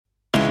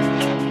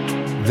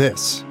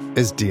This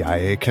is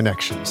DIA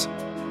Connections.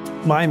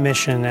 My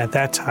mission at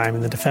that time,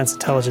 and the Defense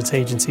Intelligence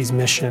Agency's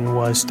mission,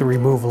 was the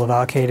removal of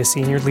al-Qaeda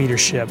senior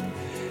leadership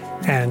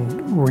and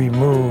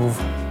remove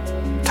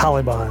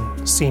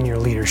Taliban senior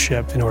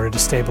leadership in order to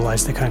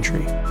stabilize the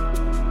country.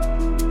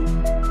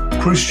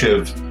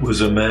 Khrushchev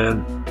was a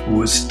man who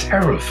was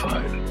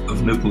terrified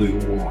of nuclear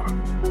war.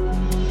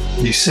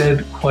 He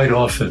said quite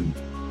often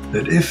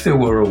that if there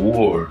were a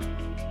war,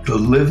 the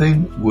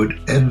living would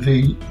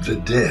envy the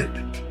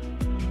dead.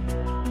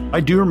 I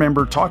do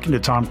remember talking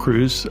to Tom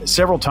Cruise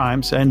several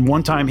times, and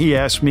one time he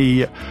asked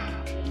me,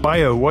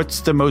 Bio,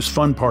 what's the most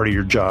fun part of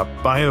your job?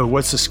 Bio,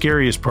 what's the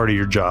scariest part of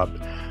your job?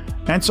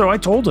 And so I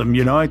told him,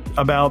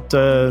 about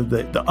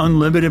the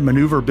unlimited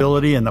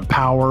maneuverability and the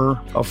power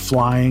of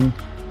flying.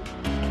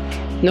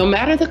 No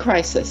matter the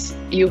crisis,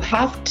 you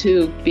have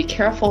to be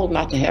careful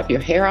not to have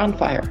your hair on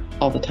fire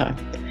all the time.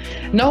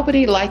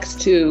 Nobody likes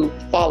to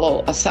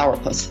follow a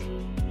sourpuss.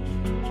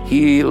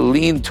 He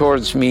leaned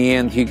towards me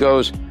and he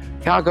goes,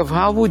 Yakov,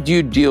 how would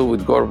you deal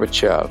with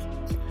Gorbachev?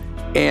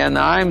 And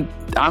I'm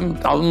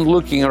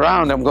looking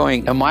around, I'm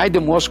going, am I the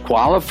most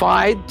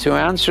qualified to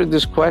answer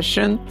this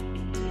question?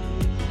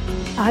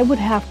 I would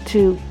have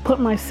to put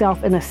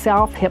myself in a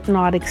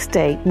self-hypnotic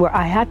state where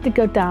I had to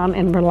go down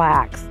and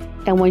relax.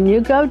 And when you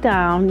go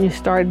down, you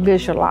start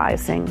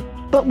visualizing.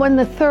 But when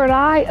the third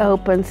eye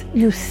opens,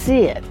 you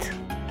see it.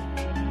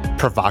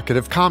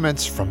 Provocative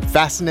comments from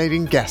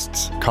fascinating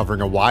guests covering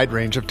a wide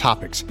range of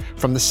topics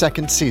from the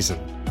second season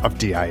of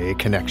DIA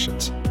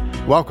Connections.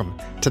 Welcome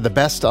to the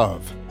best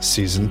of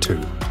Season 2.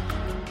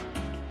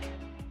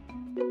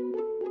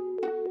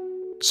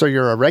 So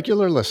you're a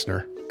regular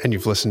listener and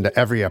you've listened to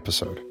every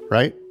episode,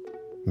 right?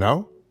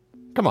 No?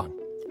 Come on.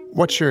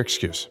 What's your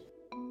excuse?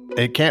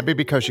 It can't be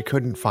because you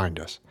couldn't find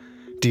us.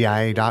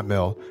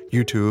 DIA.mil,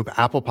 YouTube,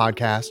 Apple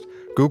Podcast,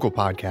 Google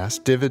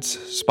Podcast, Divots,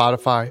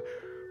 Spotify.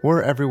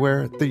 We're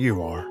everywhere that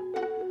you are.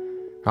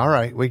 All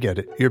right, we get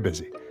it. You're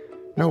busy.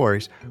 No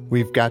worries.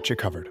 We've got you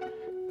covered.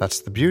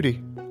 That's the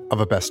beauty of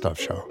a best of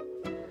show.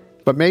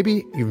 But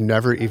maybe you've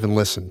never even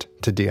listened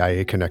to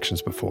DIA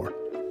Connections before.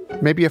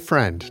 Maybe a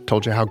friend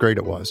told you how great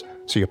it was,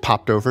 so you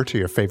popped over to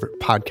your favorite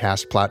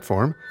podcast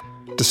platform,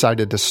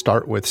 decided to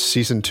start with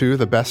Season 2,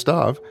 the best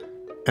of,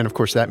 and of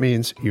course that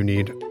means you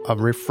need a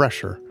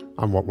refresher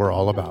on what we're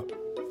all about.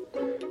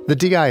 The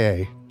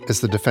DIA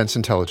is the Defense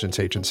Intelligence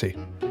Agency,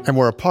 and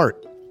we're a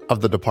part of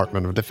the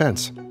Department of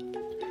Defense.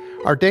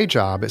 Our day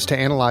job is to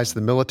analyze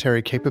the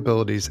military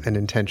capabilities and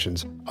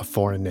intentions of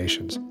foreign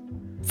nations.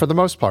 For the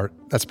most part,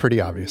 that's pretty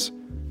obvious.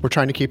 We're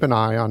trying to keep an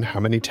eye on how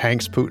many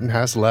tanks Putin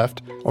has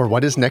left or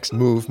what his next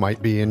move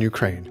might be in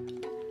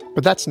Ukraine.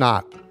 But that's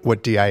not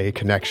what DIA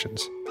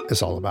Connections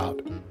is all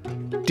about.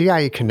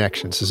 DIA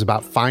Connections is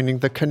about finding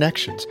the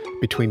connections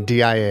between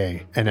DIA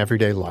and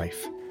everyday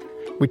life.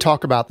 We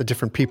talk about the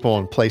different people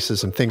and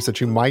places and things that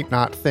you might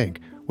not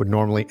think would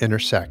normally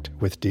intersect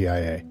with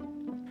DIA.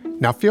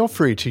 Now feel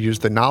free to use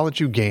the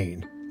knowledge you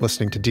gain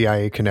listening to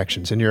DIA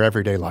Connections in your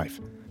everyday life.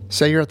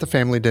 Say you're at the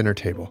family dinner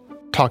table,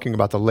 talking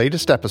about the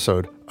latest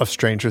episode of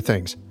Stranger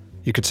Things.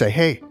 You could say,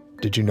 hey,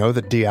 did you know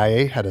that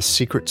DIA had a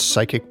secret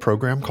psychic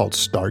program called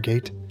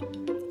Stargate?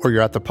 Or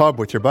you're at the pub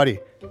with your buddy.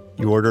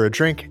 You order a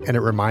drink and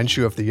it reminds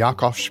you of the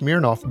Yakov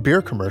Smirnoff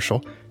beer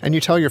commercial, and you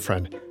tell your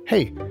friend,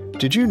 hey,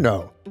 did you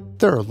know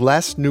there are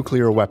less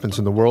nuclear weapons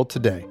in the world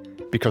today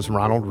because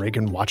Ronald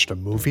Reagan watched a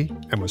movie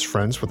and was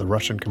friends with a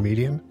Russian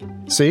comedian?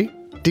 See?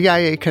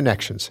 DIA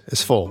Connections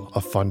is full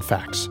of fun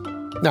facts.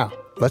 Now,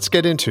 let's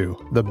get into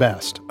the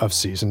best of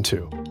Season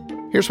 2.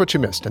 Here's what you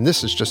missed, and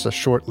this is just a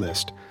short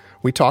list.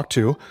 We talked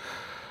to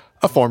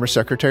a former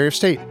Secretary of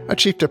State, a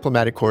chief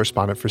diplomatic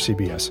correspondent for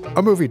CBS,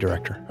 a movie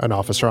director, an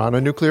officer on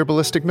a nuclear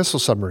ballistic missile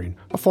submarine,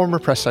 a former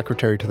press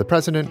secretary to the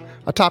president,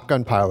 a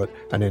Topgun pilot,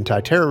 an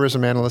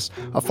anti-terrorism analyst,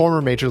 a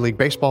former Major League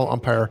Baseball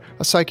umpire,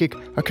 a psychic,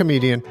 a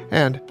comedian,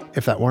 and,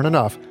 if that weren't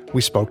enough,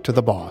 we spoke to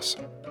the boss.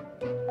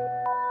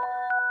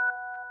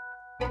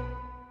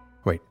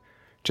 Wait,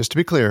 just to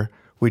be clear,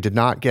 we did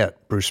not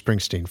get Bruce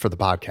Springsteen for the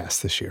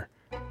podcast this year.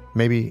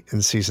 Maybe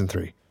in Season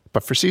 3.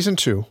 But for Season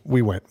 2,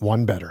 we went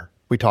one better.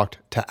 We talked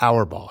to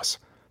our boss,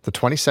 the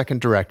 22nd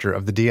Director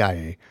of the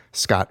DIA,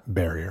 Scott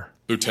Berrier.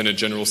 Lieutenant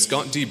General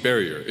Scott D.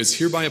 Berrier is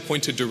hereby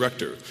appointed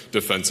Director,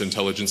 Defense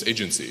Intelligence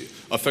Agency,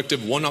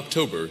 effective 1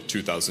 October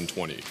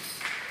 2020.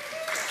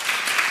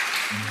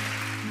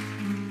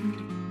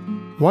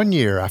 1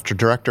 year after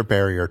Director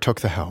Berrier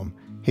took the helm,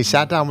 he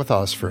sat down with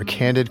us for a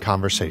candid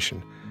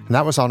conversation, and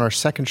that was on our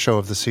second show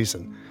of the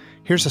season.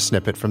 Here's a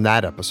snippet from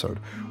that episode,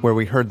 where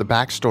we heard the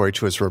backstory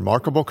to his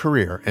remarkable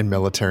career in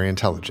military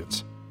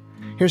intelligence.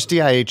 Here's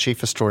DIA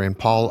Chief Historian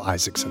Paul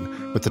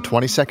Isaacson with the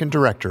 22nd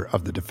Director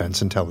of the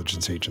Defense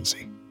Intelligence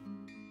Agency.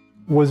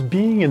 Was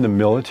being in the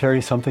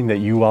military something that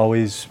you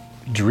always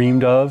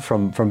dreamed of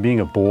from being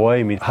a boy?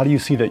 I mean, how do you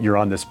see that you're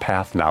on this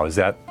path now?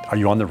 Are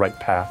you on the right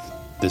path?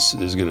 This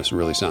is going to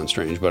really sound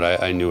strange,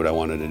 but I knew what I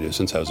wanted to do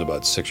since I was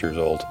about 6 years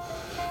old.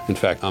 In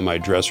fact, on my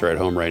dresser at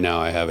home right now,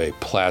 I have a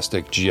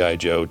plastic G.I.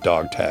 Joe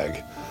dog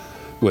tag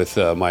with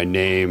my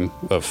name,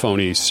 a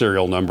phony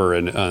serial number,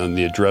 and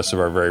the address of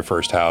our very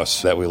first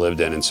house that we lived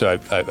in. And so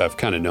I've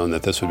kind of known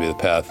that this would be the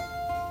path.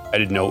 I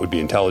didn't know it would be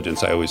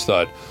intelligence. I always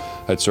thought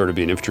I'd sort of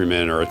be an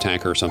infantryman or a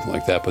tanker or something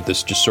like that. But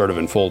this just sort of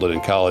unfolded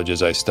in college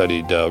as I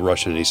studied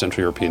Russian and East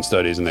Central European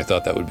studies, and they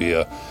thought that would be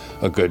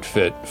a good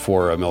fit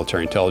for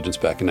military intelligence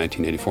back in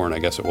 1984, and I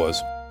guess it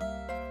was.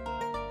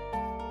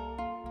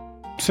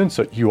 Since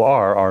you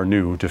are our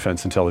new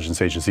Defense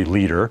Intelligence Agency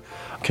leader,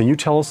 can you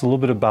tell us a little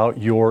bit about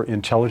your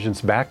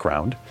intelligence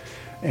background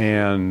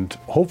and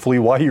hopefully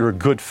why you're a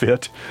good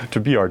fit to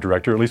be our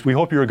director? At least we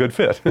hope you're a good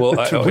fit. Well,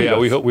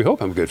 we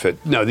hope I'm a good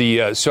fit.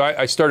 No, so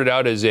I started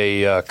out as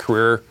a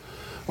career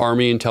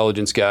Army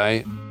intelligence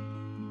guy.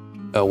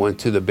 I went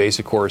to the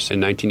basic course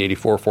in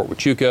 1984, Fort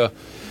Huachuca,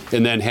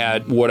 and then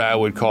had what I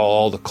would call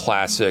all the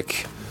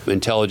classic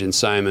intelligence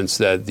assignments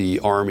that the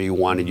Army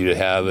wanted you to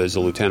have as a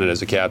lieutenant,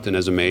 as a captain,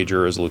 as a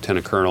major, as a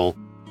lieutenant colonel.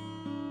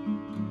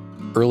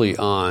 Early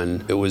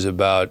on, it was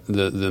about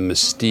the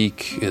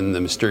mystique and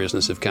the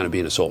mysteriousness of kind of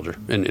being a soldier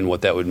and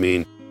what that would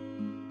mean.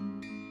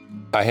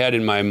 I had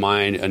in my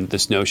mind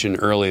this notion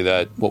early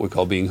that what we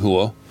call being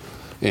huo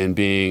and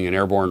being an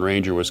airborne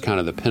ranger was kind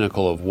of the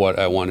pinnacle of what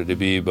I wanted to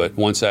be. But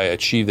once I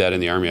achieved that in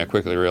the Army, I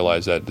quickly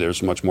realized that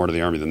there's much more to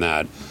the Army than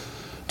that.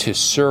 To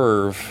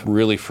serve,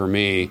 really for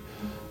me,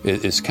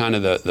 is kind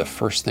of the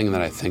first thing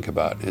that I think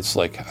about. It's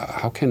like,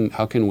 how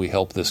can we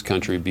help this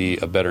country be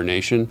a better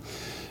nation?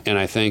 And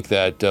I think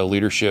that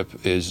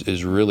leadership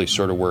is really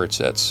sort of where it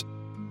sits.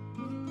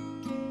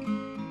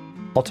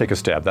 I'll take a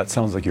stab. That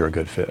sounds like you're a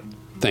good fit.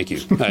 Thank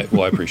you.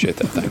 I appreciate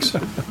that. Thanks.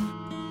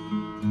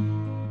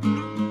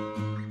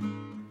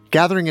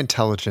 Gathering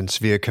intelligence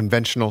via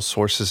conventional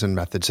sources and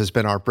methods has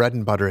been our bread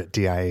and butter at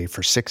DIA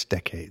for 6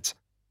 decades.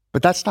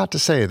 But that's not to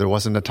say there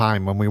wasn't a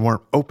time when we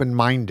weren't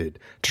open-minded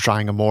to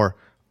trying a more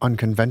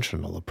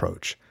unconventional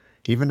approach,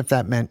 even if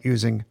that meant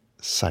using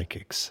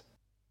psychics.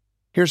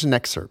 Here's an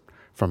excerpt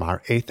from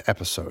our 8th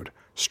episode,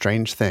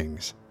 Strange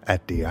Things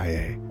at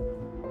DIA.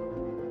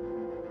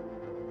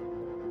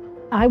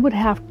 I would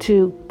have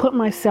to put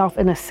myself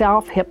in a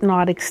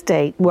self-hypnotic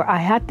state where I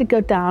had to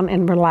go down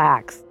and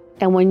relax.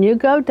 And when you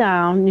go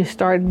down, you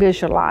start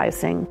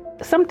visualizing.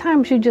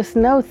 Sometimes you just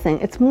know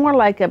things. It's more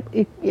like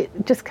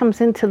it just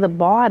comes into the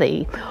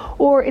body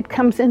or it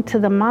comes into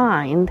the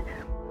mind.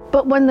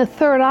 But when the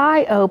third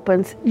eye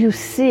opens, you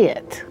see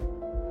it.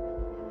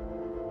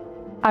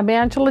 I'm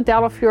Angela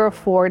Della Fiora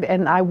Ford,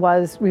 and I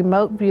was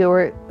Remote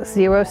Viewer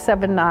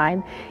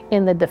 079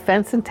 in the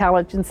Defense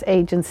Intelligence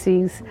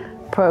Agency's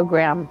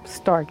program,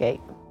 Stargate.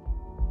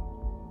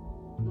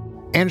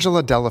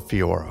 Angela Della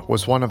Fiora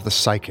was one of the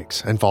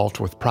psychics involved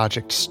with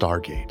Project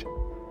Stargate.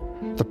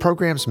 The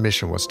program's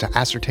mission was to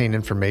ascertain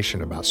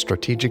information about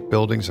strategic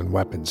buildings and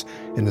weapons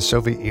in the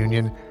Soviet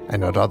Union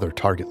and at other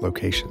target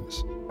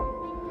locations.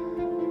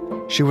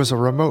 She was a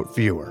remote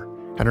viewer,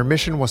 and her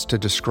mission was to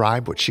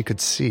describe what she could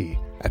see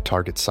at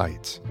target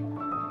sites.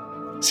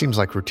 Seems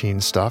like routine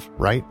stuff,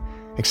 right?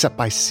 Except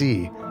by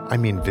see, I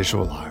mean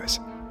visualize,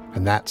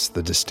 and that's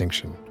the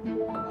distinction.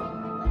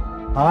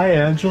 Hi,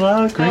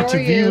 Angela. Great to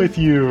be with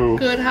you.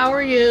 Good. How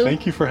are you?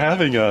 Thank you for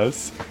having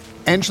us.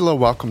 Angela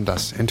welcomed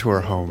us into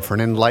her home for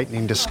an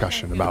enlightening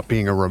discussion about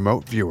being a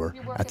remote viewer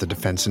at the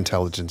Defense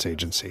Intelligence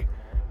Agency.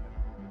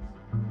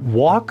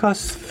 Walk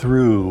us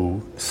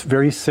through,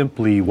 very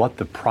simply, what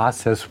the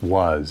process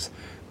was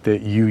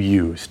that you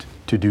used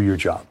to do your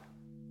job.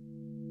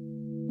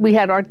 We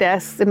had our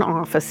desks and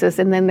offices,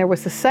 and then there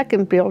was a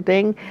second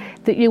building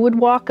that you would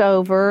walk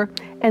over,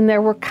 and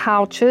there were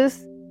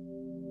couches,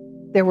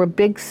 there were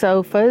big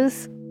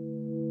sofas,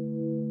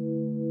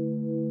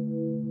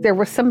 there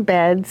were some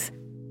beds.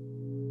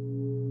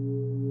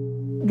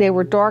 There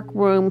were dark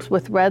rooms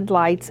with red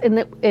lights, and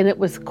it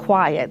was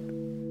quiet.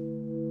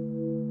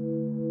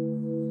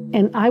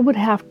 And I would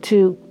have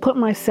to put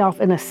myself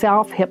in a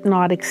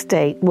self-hypnotic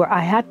state where I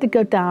had to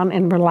go down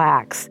and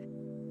relax.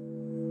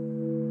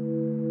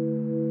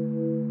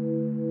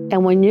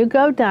 And when you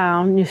go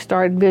down, you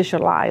start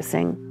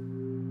visualizing.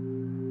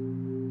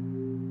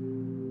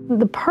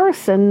 The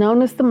person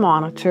known as the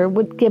monitor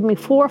would give me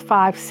 4,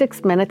 5,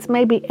 6 minutes,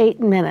 maybe 8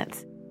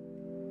 minutes.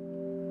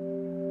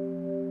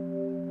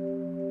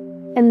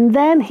 And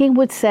then he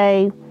would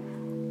say,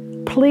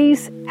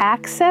 please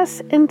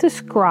access and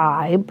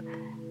describe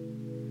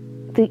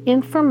the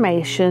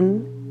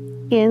information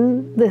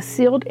in the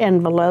sealed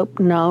envelope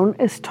known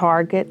as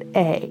Target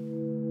A.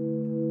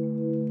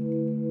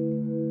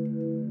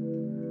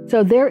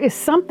 So there is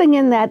something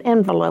in that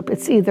envelope.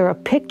 It's either a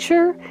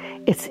picture,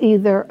 it's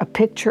either a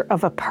picture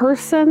of a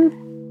person.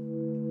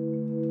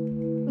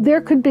 There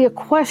could be a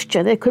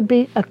question. It could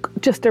be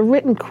just a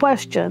written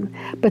question,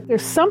 but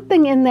there's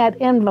something in that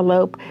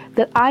envelope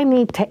that I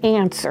need to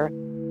answer.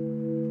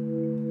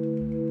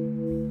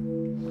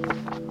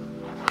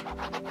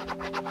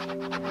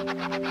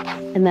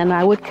 And then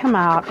I would come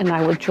out and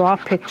I would draw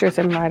pictures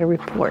and write a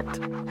report.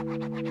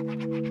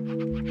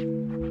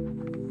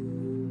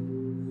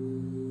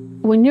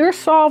 When you're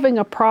solving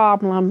a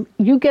problem,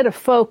 you get a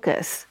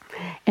focus.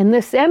 And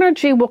this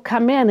energy will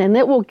come in and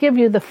it will give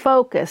you the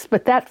focus,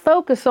 but that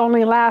focus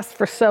only lasts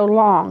for so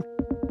long.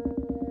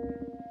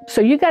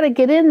 So you got to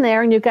get in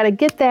there and you've got to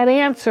get that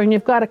answer and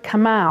you've got to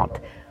come out.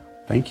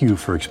 Thank you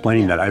for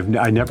explaining that.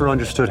 I never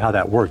understood how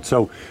that worked.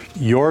 So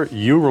you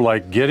were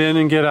like, get in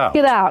and get out.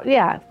 Get out,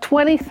 yeah.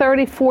 20,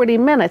 30, 40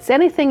 minutes.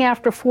 Anything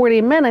after 40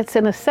 minutes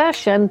in a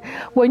session,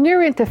 when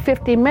you're into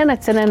 50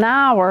 minutes in an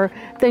hour,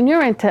 then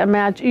you're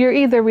you're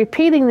either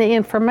repeating the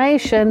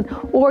information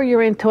or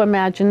you're into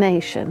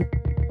imagination.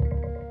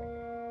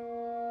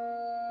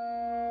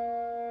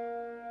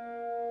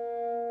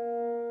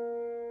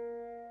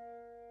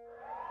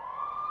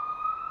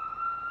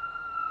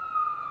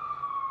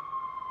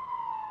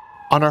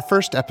 On our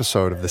first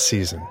episode of the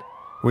season,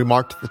 we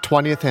marked the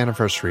 20th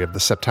anniversary of the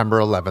September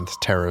 11th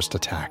terrorist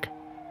attack.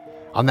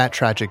 On that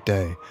tragic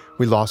day,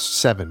 we lost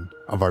 7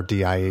 of our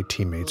DIA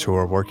teammates who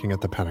were working at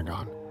the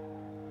Pentagon.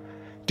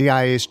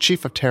 DIA's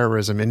Chief of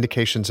Terrorism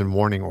Indications and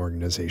Warning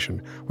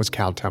Organization was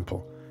Cal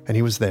Temple, and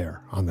he was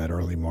there on that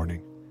early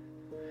morning.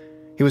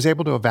 He was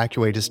able to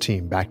evacuate his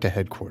team back to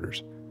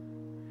headquarters.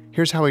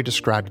 Here's how he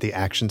described the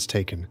actions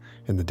taken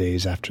in the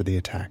days after the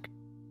attack.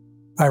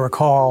 I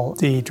recall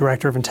the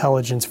Director of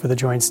Intelligence for the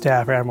Joint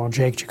Staff, Admiral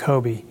Jake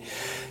Jacoby,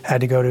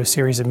 had to go to a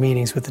series of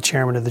meetings with the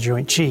Chairman of the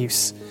Joint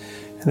Chiefs.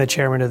 And the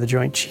Chairman of the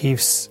Joint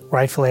Chiefs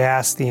rightfully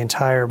asked the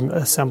entire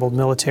assembled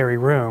military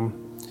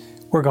room,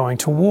 we're going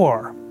to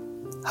war.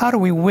 How do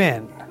we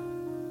win?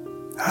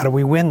 How do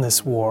we win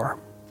this war?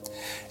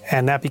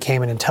 And that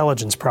became an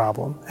intelligence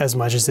problem as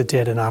much as it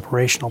did an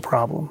operational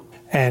problem.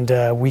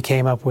 And we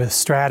came up with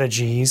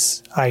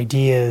strategies,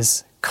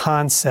 ideas,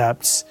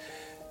 concepts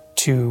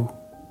to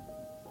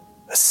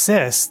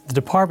assist the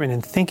department in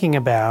thinking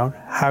about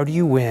how do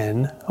you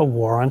win a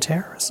war on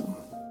terrorism.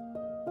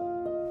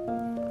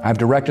 I've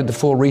directed the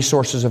full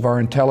resources of our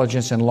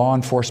intelligence and law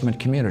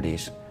enforcement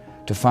communities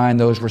to find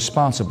those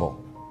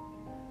responsible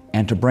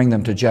and to bring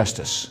them to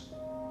justice.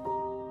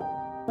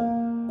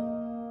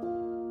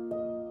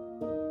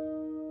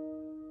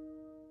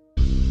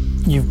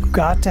 You've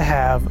got to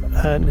have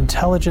an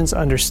intelligence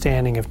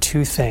understanding of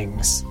 2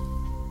 things: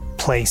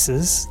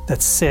 places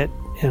that sit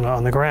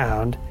on the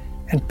ground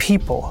and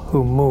people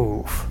who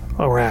move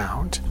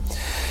around.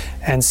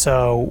 And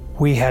so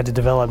we had to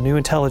develop new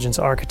intelligence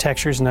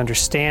architectures and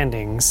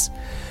understandings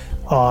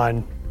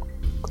on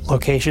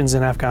locations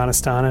in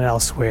Afghanistan and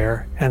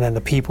elsewhere, and then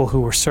the people who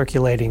were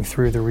circulating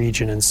through the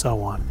region and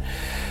so on.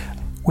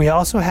 We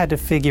also had to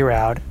figure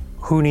out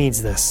who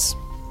needs this?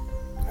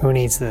 Who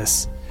needs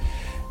this?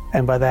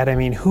 And by that I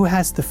mean, who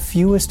has the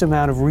fewest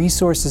amount of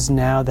resources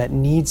now that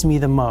needs me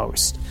the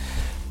most?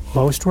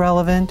 Most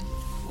relevant,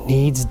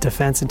 needs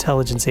Defense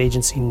Intelligence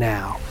Agency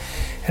now.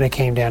 And it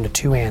came down to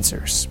 2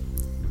 answers: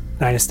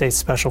 United States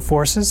Special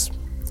Forces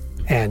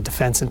and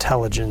Defense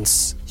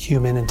Intelligence,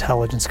 Human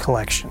Intelligence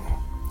Collection.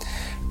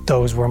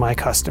 Those were my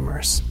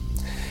customers.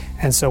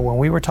 And so when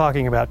we were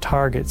talking about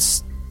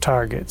targets,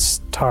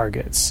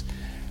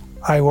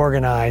 I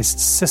organized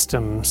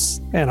systems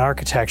and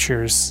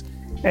architectures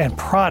and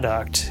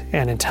product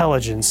and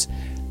intelligence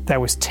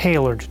that was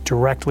tailored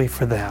directly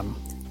for them.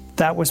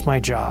 That was my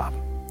job,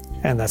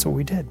 and that's what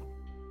we did.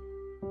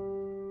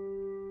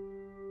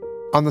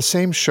 On the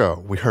same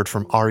show, we heard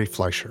from Ari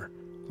Fleischer,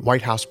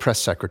 White House press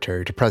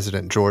secretary to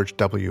President George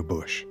W.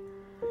 Bush.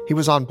 He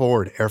was on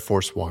board Air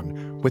Force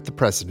One with the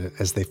president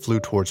as they flew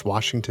towards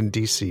Washington,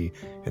 D.C.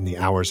 in the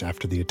hours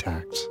after the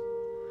attacks.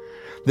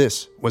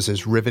 This was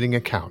his riveting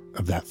account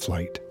of that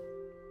flight.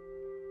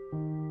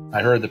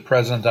 I heard the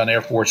president on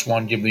Air Force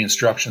One give the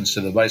instructions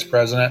to the vice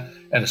president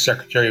and the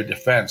secretary of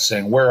defense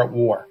saying, we're at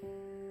war.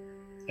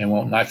 And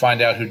when I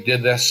find out who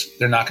did this,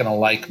 they're not going to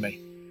like me.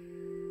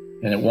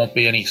 And it won't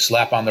be any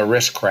slap on the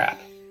wrist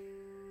crap.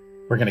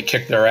 We're going to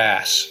kick their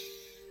ass.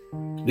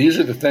 These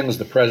are the things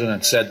the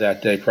president said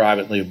that day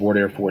privately aboard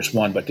Air Force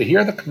One. But to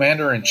hear the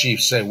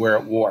commander-in-chief say we're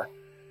at war,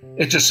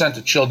 it just sent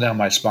a chill down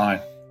my spine.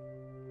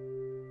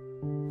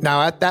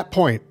 Now, at that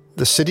point,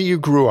 the city you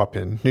grew up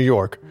in, New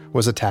York,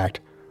 was attacked.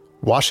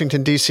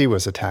 Washington, D.C.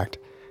 was attacked.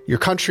 Your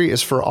country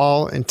is, for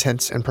all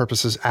intents and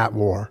purposes, at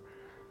war.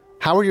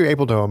 How were you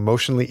able to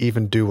emotionally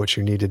even do what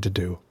you needed to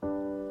do?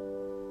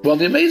 Well,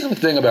 the amazing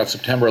thing about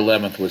September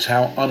 11th was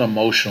how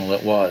unemotional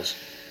it was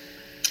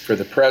for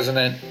the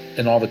president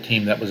and all the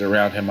team that was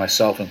around him,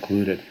 myself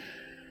included.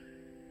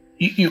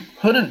 You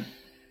couldn't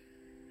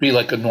be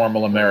like a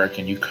normal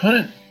American. You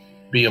couldn't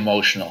be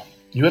emotional.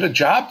 You had a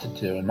job to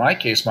do. In my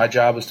case, my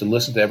job was to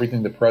listen to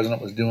everything the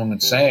president was doing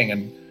and saying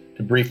and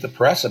to brief the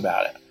press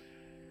about it.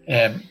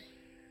 And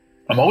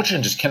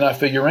emotion just cannot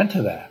figure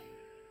into that.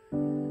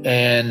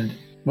 And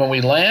when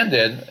we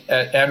landed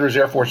at Andrews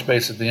Air Force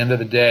Base at the end of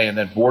the day and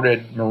then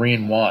boarded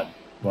Marine One,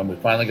 when we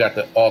finally got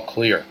the all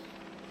clear,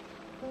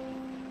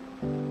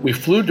 we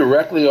flew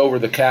directly over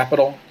the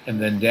Capitol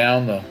and then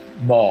down the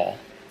mall.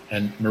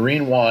 And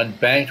Marine One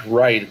banked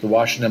right at the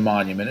Washington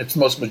Monument. It's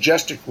the most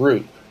majestic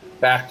route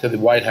back to the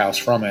White House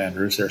from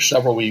Andrews. There are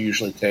several we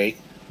usually take.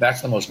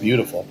 That's the most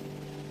beautiful.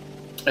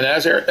 And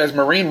as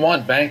Marine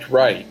One banked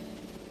right,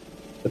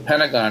 the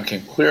Pentagon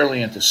came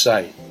clearly into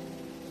sight.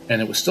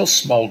 and it was still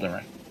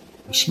smoldering.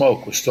 The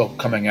smoke was still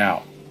coming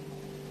out.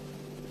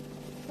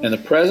 And the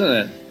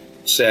president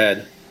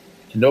said,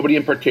 to nobody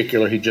in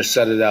particular, he just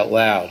said it out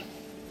loud,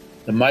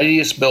 "The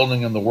mightiest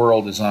building in the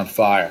world is on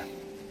fire."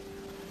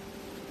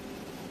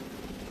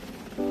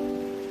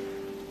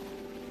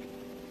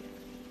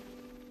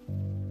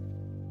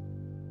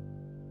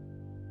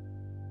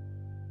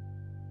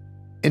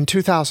 In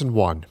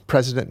 2001,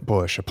 President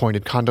Bush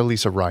appointed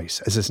Condoleezza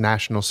Rice as his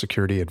national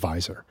security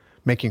advisor,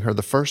 making her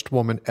the first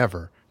woman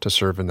ever to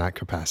serve in that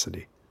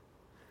capacity.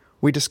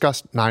 We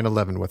discussed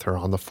 9/11 with her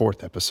on the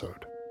 4th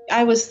episode.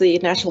 I was the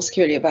national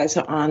security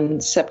advisor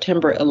on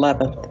September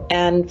 11th,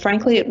 and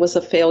frankly, it was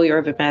a failure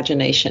of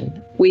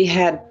imagination. We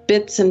had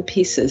bits and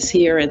pieces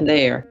here and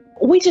there.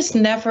 We just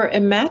never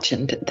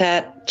imagined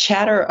that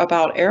chatter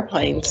about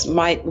airplanes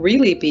might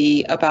really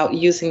be about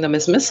using them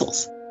as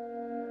missiles.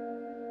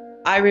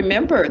 I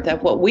remember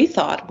that what we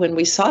thought when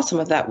we saw some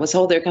of that was,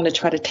 they're going to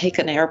try to take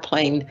an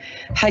airplane,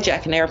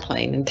 hijack an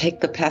airplane and take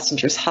the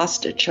passengers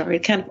hostage, or a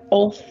kind of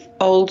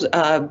old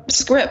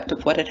script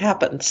of what had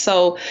happened.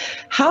 So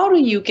how do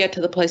you get to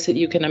the place that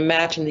you can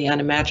imagine the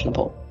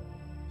unimaginable?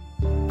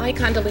 I,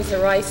 Condoleezza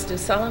Rice, do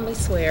solemnly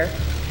swear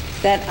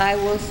that I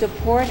will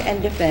support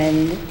and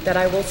defend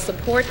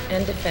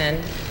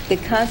the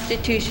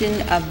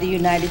Constitution of the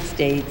United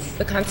States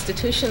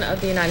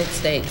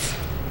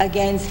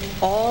against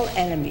all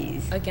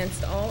enemies,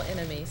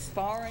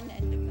 foreign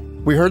and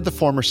domestic. We heard the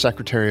former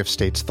Secretary of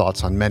State's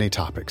thoughts on many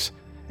topics,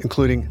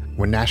 including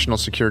when National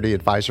Security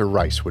Advisor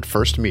Rice would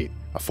first meet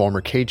a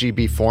former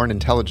KGB foreign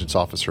intelligence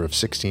officer of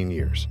 16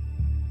 years.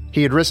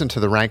 He had risen to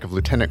the rank of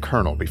lieutenant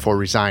colonel before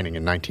resigning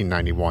in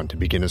 1991 to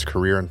begin his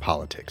career in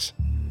politics.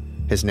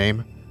 His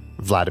name,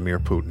 Vladimir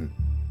Putin.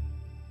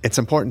 It's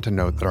important to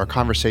note that our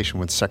conversation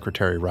with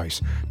Secretary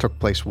Rice took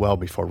place well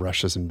before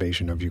Russia's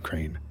invasion of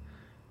Ukraine,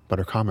 but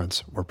her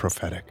comments were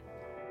prophetic.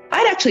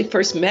 I'd actually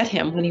first met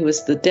him when he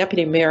was the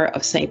deputy mayor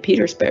of St.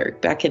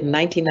 Petersburg back in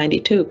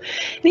 1992.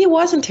 And he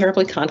wasn't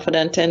terribly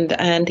confident,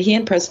 and he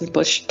and President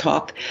Bush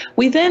talked.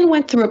 We then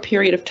went through a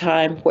period of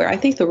time where I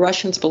think the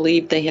Russians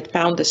believed they had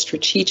found a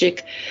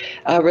strategic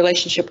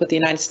relationship with the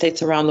United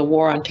States around the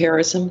war on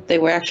terrorism. They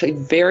were actually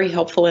very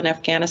helpful in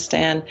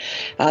Afghanistan.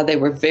 They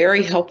were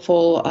very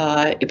helpful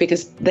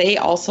because they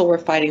also were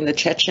fighting the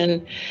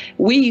Chechen.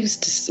 We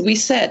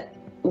said,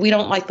 we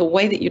don't like the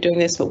way that you're doing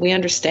this, but we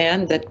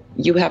understand that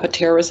you have a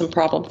terrorism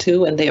problem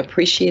too, and they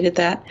appreciated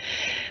that.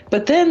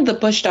 But then the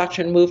Bush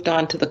doctrine moved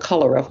on to the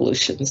color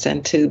revolutions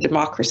and to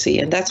democracy,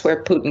 and that's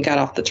where Putin got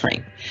off the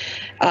train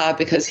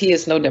because he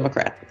is no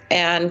Democrat.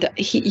 And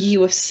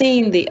you have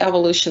seen the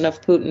evolution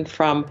of Putin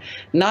from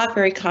not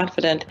very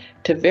confident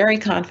to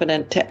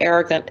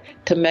arrogant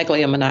to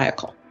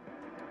megalomaniacal.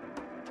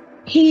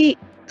 He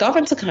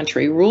governs a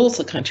country, rules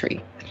a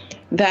country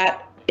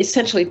that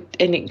essentially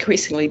and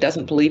increasingly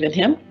doesn't believe in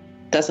him,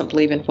 doesn't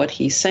believe in what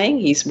he's saying.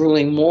 He's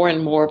ruling more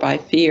and more by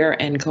fear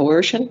and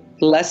coercion,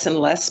 less and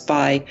less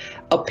by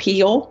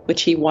appeal,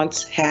 which he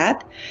once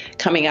had,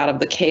 coming out of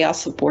the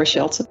chaos of Boris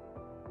Yeltsin.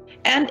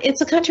 And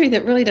it's a country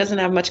that really doesn't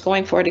have much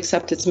going for it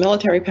except its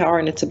military power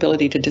and its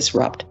ability to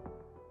disrupt.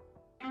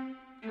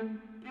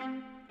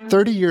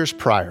 30 years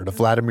prior to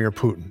Vladimir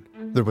Putin,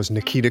 there was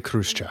Nikita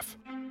Khrushchev.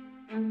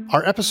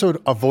 Our episode,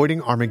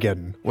 Avoiding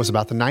Armageddon, was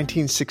about the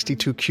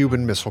 1962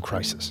 Cuban Missile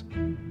Crisis.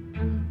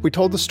 We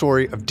told the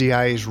story of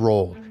DIA's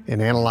role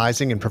in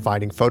analyzing and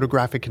providing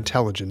photographic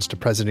intelligence to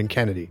President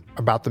Kennedy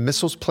about the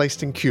missiles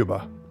placed in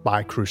Cuba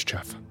by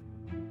Khrushchev.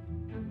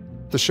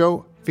 The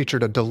show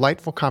featured a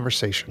delightful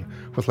conversation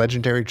with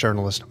legendary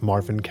journalist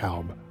Marvin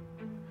Kalb.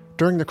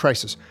 During the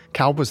crisis,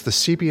 Kalb was the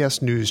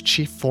CBS News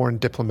chief foreign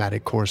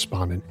diplomatic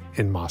correspondent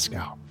in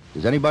Moscow.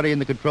 Does anybody in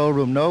the control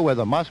room know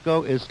whether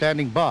Moscow is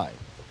standing by?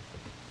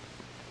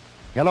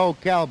 Hello,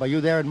 Kalb, are you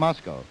there in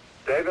Moscow?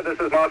 David, this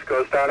is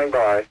Moscow, standing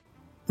by.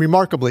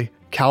 Remarkably,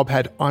 Kalb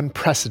had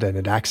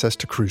unprecedented access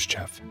to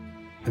Khrushchev.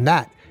 And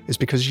that is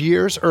because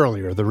years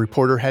earlier, the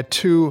reporter had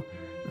two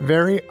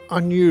very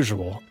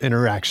unusual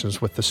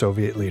interactions with the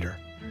Soviet leader.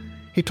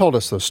 He told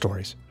us those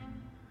stories.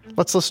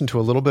 Let's listen to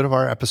a little bit of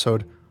our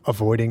episode,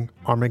 Avoiding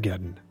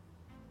Armageddon.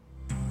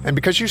 And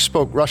because you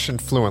spoke Russian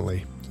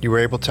fluently, you were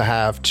able to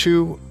have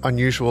two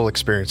unusual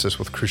experiences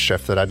with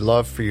Khrushchev that I'd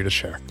love for you to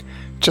share.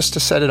 Just to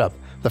set it up,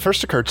 the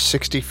first occurred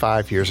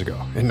 65 years ago,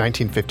 in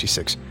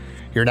 1956.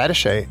 You're in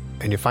attaché,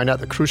 and you find out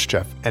that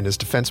Khrushchev and his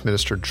defense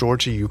minister,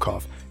 Georgy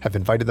Yukov, have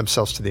invited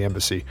themselves to the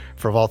embassy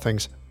for, of all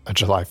things, a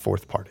July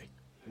 4th party.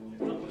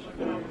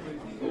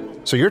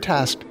 So you're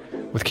tasked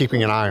with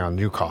keeping an eye on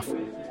Yukov.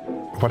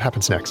 What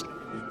happens next?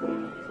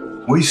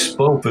 We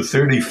spoke for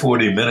 30,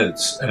 40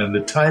 minutes, and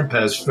the time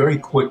passed very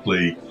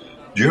quickly,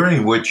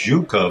 during which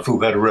Yukov,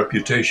 who had a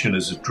reputation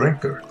as a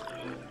drinker,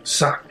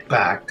 sucked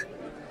back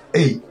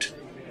 8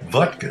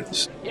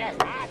 vodkas.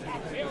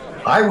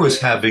 I was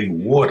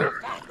having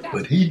water,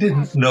 but he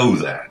didn't know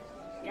that.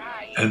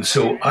 And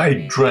so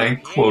I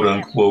drank, quote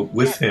unquote,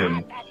 with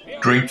him,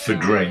 drink for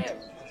drink.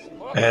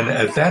 And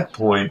at that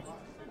point,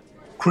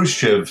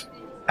 Khrushchev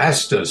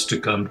asked us to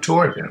come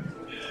toward him.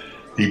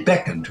 he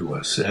beckoned to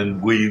us,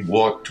 and we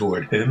walked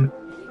toward him.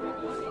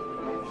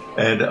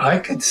 And I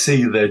could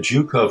see that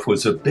Zhukov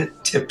was a bit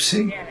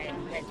tipsy.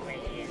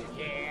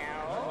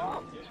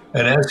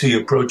 And as he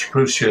approached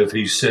Khrushchev,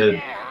 he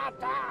said,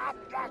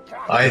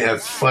 "I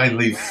have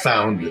finally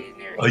found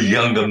a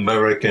young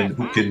American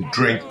who can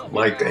drink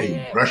like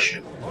a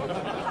Russian."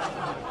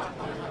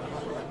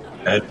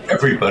 And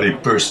everybody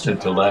burst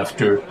into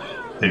laughter,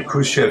 and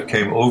Khrushchev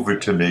came over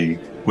to me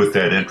with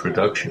that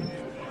introduction.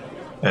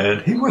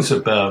 And he was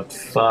about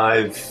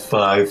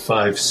 5'5",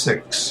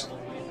 5'6"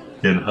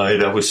 in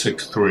height. I was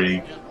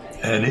 6'3",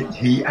 and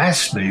he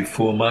asked me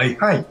for my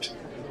height.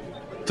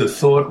 The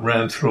thought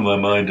ran through my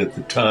mind at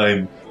the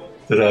time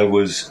that I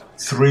was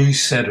 3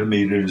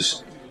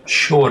 centimeters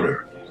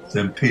shorter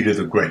than Peter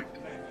the Great.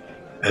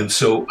 And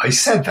so I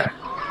said that.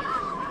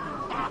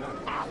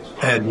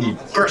 And he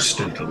burst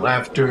into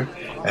laughter,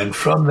 and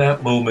from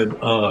that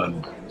moment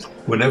on,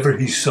 whenever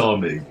he saw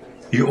me,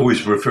 he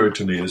always referred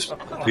to me as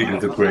Peter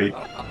the Great.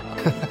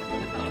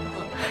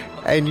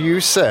 And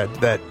you said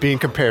that being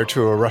compared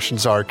to a Russian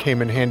Tsar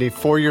came in handy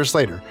 4 years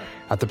later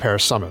at the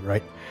Paris summit,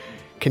 right?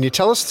 Can you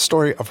tell us the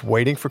story of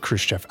waiting for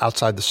Khrushchev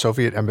outside the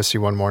Soviet embassy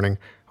one morning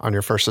on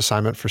your first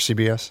assignment for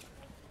CBS?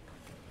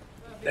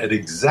 At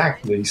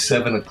exactly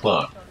 7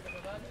 o'clock,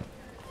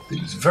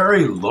 these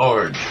very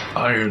large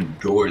iron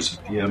doors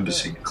of the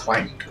embassy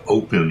clanked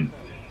open,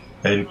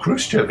 and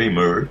Khrushchev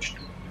emerged.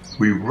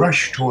 We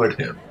rushed toward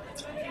him,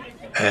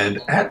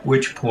 and at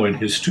which point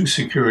his 2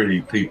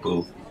 security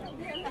people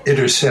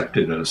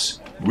intercepted us,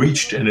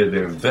 reached into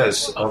their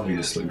vests,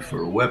 obviously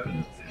for a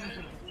weapon,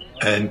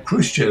 and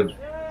Khrushchev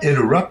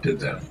interrupted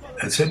them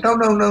and said,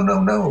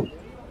 no,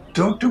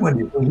 don't do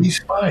anything, he's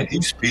fine,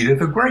 he's Peter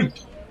the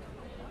Great.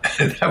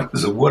 And that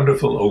was a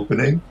wonderful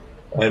opening,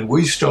 and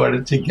we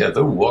started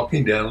together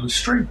walking down the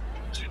street.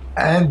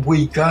 And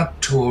we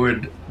got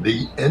toward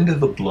the end of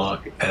the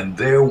block, and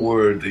there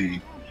were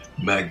the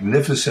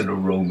magnificent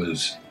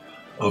aromas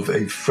of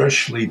a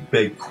freshly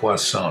baked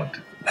croissant,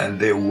 and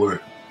there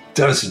were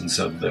dozens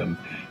of them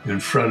in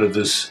front of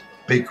this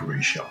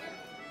bakery shop.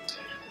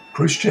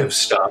 Khrushchev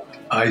stopped,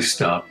 I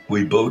stopped,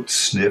 we both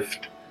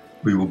sniffed,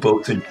 we were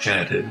both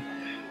enchanted,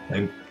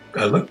 and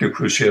I looked at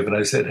Khrushchev and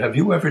I said, "Have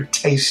you ever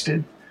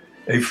tasted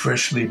a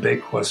freshly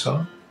baked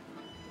croissant?"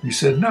 He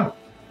said, "No."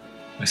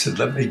 I said,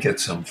 "Let me get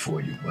some for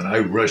you." When I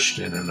rushed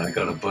in and I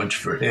got a bunch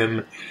for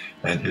him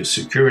and his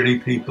security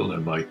people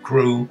and my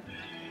crew,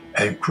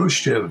 and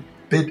Khrushchev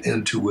bit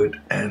into it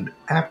and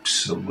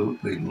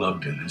absolutely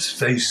loved it. His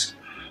face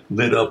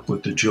lit up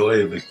with the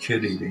joy of a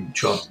kid eating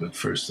chocolate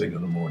first thing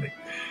in the morning.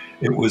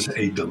 It was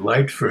a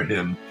delight for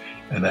him,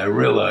 and I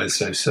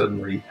realized I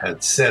suddenly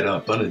had set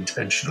up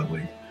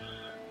unintentionally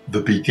the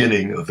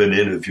beginning of an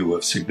interview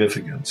of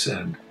significance.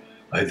 And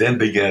I then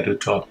began to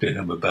talk to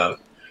him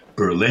about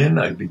Berlin.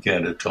 I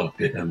began to talk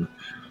to him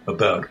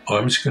about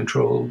arms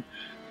control.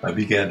 I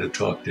began to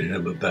talk to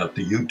him about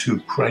the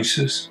U-2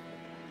 crisis.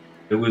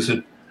 It was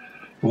a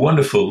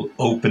wonderful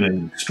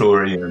opening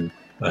story and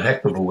a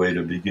heck of a way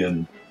to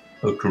begin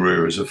a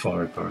career as a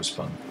foreign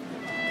correspondent.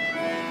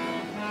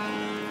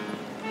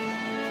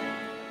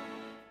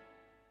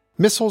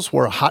 Missiles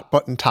were a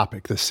hot-button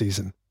topic this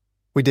season.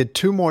 We did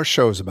 2 more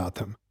shows about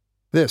them.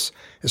 This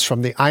is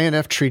from the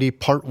INF Treaty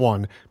Part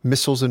 1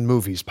 Missiles and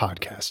Movies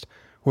podcast,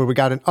 where we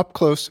got an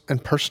up-close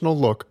and personal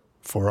look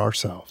for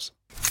ourselves.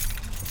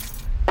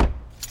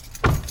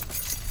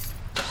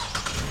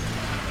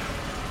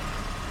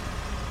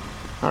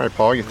 All right,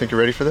 Paul, you think you're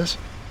ready for this?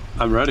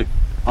 I'm ready.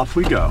 Off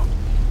we go.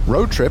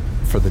 Road trip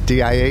for the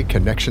DIA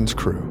Connections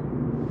crew.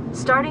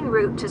 Starting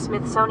route to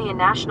Smithsonian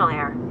National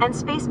Air and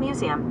Space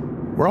Museum.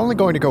 We're only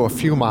going to go a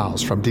few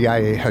miles from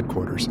DIA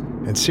headquarters,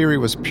 and Siri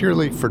was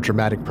purely for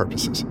dramatic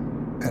purposes,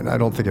 and I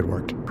don't think it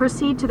worked.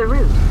 Proceed to the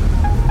route.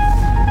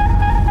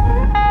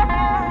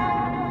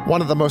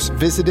 One of the most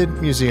visited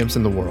museums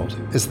in the world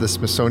is the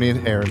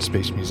Smithsonian Air and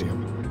Space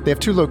Museum. They have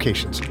 2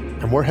 locations,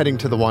 and we're heading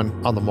to the one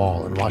on the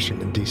Mall in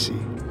Washington, D.C.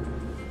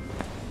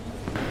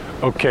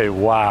 Okay,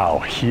 wow,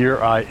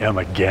 here I am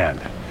again.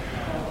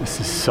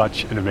 This is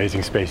such an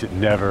amazing space. It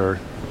never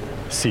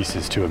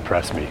ceases to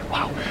impress me.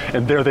 Wow,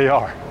 and there they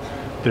are.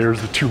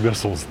 There's the 2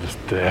 missiles,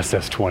 the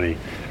SS-20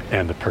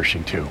 and the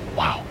Pershing II.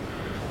 Wow,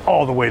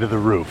 all the way to the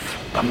roof.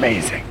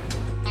 Amazing.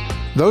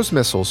 Those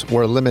missiles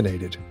were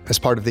eliminated as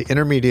part of the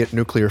Intermediate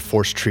Nuclear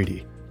Force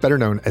Treaty, better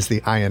known as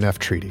the INF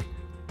Treaty.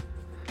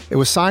 It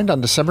was signed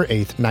on December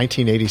 8,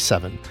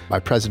 1987, by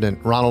President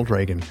Ronald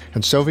Reagan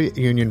and Soviet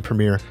Union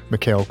Premier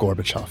Mikhail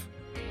Gorbachev.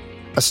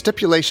 A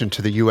stipulation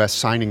to the U.S.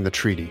 signing the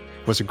treaty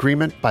was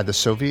agreement by the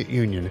Soviet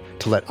Union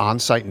to let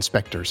on-site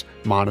inspectors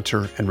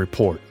monitor and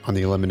report on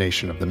the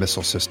elimination of the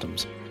missile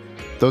systems.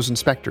 Those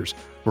inspectors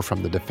were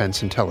from the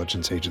Defense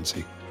Intelligence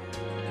Agency.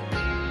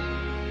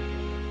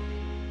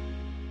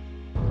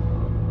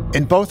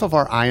 In both of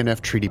our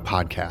INF Treaty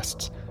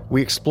podcasts,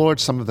 we explored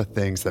some of the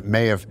things that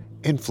may have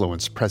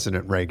influenced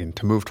President Reagan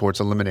to move towards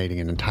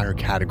eliminating an entire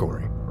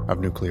category of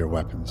nuclear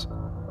weapons.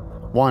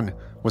 One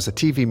was a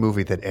TV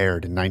movie that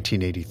aired in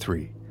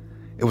 1983.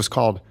 It was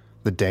called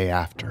The Day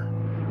After.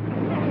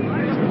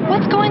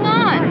 What's going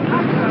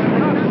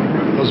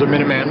on? Those are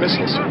Minuteman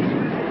missiles.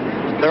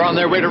 They're on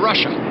their way to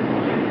Russia.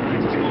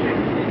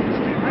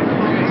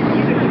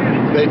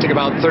 They take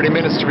about 30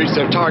 minutes to reach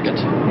their target.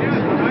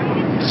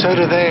 So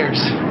do theirs,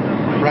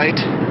 right?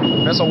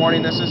 Missile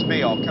warning, this is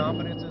B. All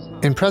confidence is high.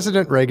 In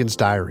President Reagan's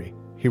diary,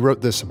 he wrote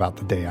this about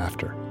the day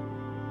after.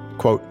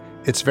 Quote,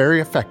 "It's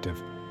very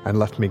effective and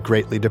left me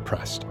greatly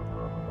depressed.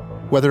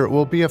 Whether it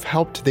will be of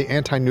help to the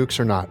anti-nukes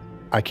or not,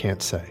 I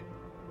can't say.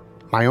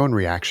 My own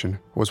reaction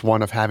was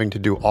one of having to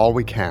do all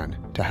we can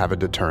to have a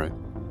deterrent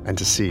and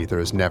to see there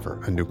is never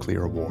a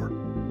nuclear war."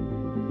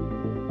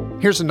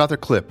 Here's another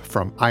clip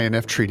from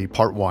INF Treaty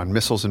Part 1,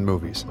 Missiles and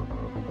Movies.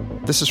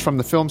 This is from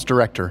the film's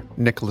director,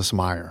 Nicholas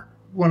Meyer.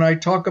 When I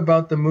talk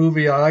about the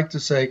movie, I like to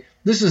say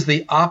this is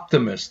the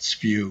optimist's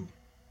view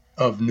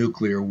of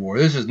nuclear war.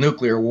 This is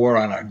nuclear war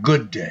on a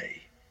good day.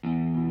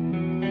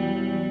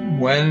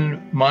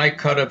 When my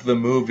cut of the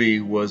movie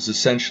was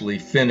essentially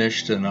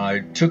finished and I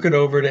took it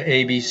over to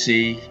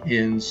ABC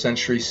in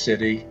Century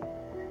City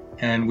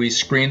and we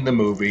screened the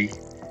movie,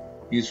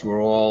 these were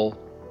all,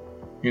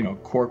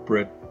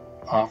 corporate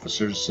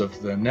officers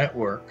of the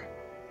network,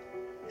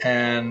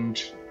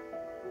 and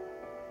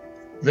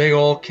they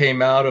all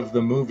came out of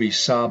the movie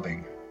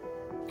sobbing.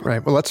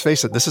 Right. Well, let's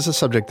face it, this is a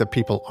subject that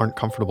people aren't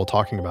comfortable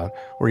talking about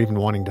or even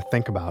wanting to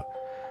think about.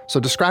 So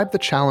describe the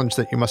challenge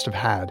that you must have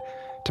had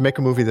to make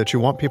a movie that you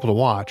want people to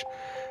watch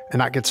and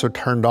not get so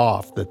turned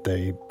off that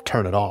they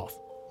turn it off.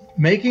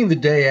 Making The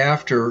Day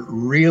After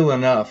real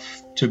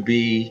enough to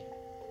be,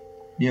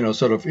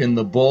 sort of in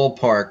the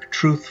ballpark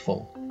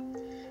truthful,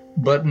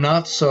 but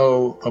not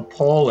so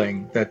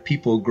appalling that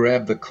people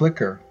grab the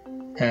clicker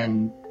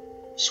and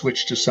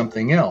switch to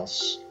something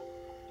else,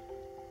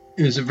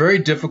 is a very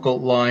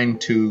difficult line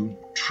to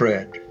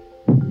tread.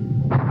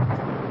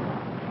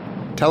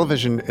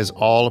 Television is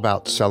all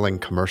about selling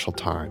commercial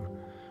time.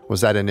 Was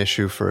that an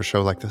issue for a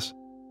show like this?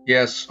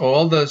 Yes,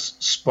 all the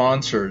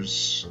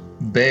sponsors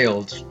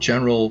bailed.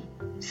 General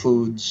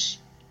Foods,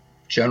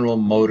 General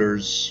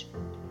Motors,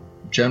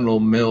 General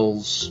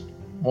Mills,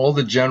 all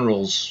the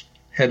generals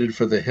headed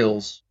for the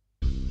hills.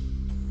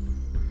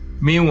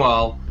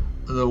 Meanwhile,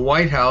 the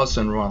White House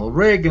and Ronald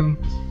Reagan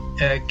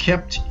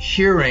kept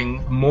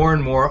hearing more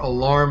and more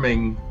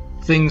alarming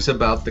things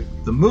about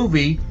the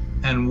movie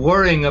and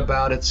worrying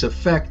about its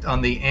effect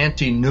on the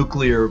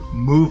anti-nuclear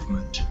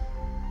movement.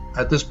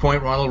 At this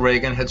point, Ronald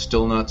Reagan had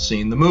still not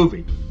seen the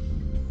movie.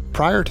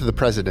 Prior to the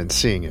president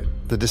seeing it,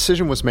 the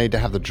decision was made to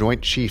have the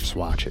Joint Chiefs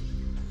watch it.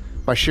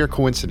 By sheer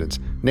coincidence,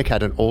 Nick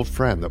had an old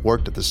friend that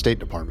worked at the State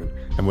Department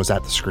and was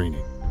at the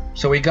screening.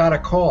 So he got a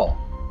call.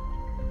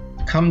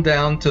 Come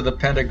down to the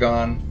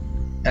Pentagon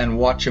and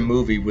watch a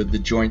movie with the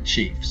Joint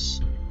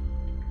Chiefs.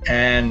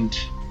 And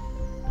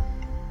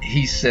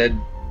he said,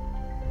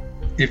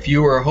 if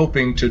you were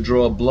hoping to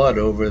draw blood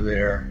over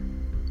there,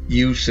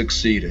 you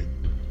succeeded.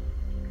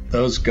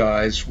 Those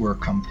guys were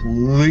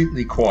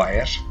completely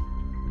quiet.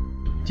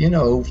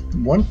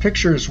 One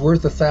picture is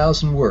worth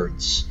 1,000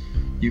 words.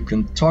 You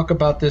can talk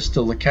about this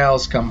till the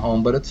cows come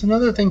home, but it's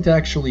another thing to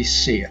actually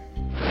see it.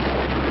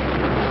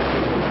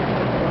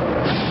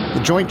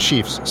 The Joint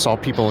Chiefs saw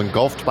people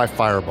engulfed by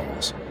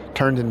fireballs,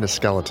 turned into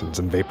skeletons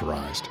and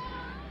vaporized.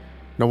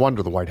 No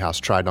wonder the White House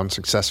tried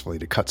unsuccessfully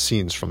to cut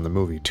scenes from the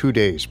movie 2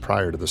 days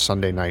prior to the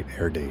Sunday night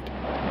air date.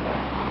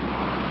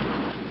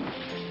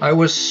 I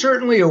was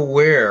certainly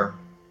aware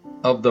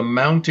of the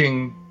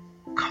mounting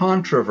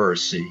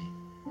controversy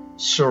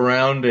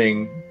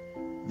surrounding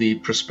the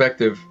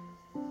prospective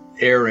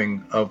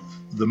airing of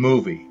the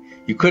movie.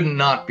 You couldn't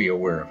not be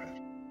aware of it.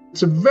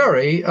 It's a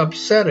very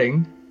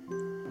upsetting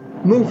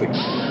movie.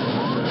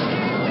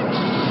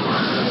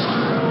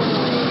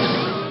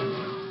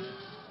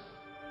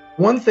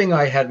 One thing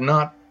I had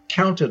not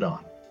counted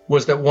on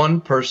was that one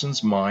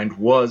person's mind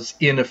was,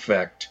 in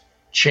effect,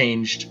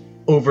 changed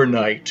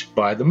overnight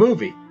by the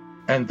movie,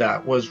 and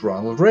that was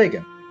Ronald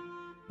Reagan.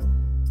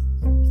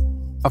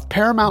 Of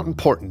paramount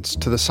importance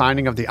to the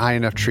signing of the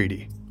INF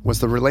Treaty was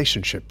the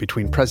relationship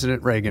between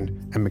President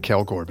Reagan and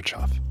Mikhail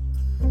Gorbachev.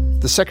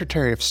 The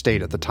Secretary of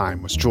State at the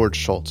time was George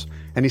Shultz,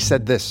 and he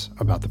said this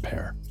about the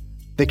pair.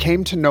 They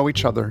came to know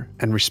each other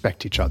and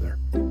respect each other.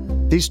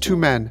 These two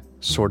men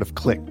sort of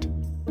clicked.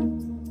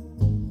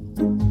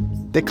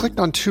 They clicked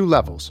on two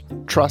levels,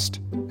 trust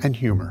and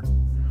humor.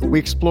 We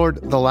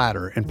explored the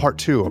latter in part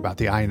 2 about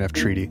the INF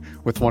Treaty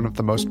with one of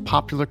the most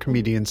popular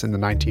comedians in the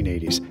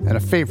 1980s and a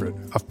favorite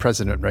of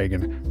President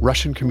Reagan,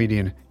 Russian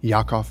comedian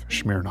Yakov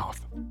Smirnoff.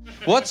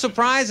 What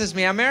surprises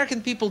me, American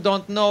people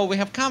don't know we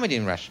have comedy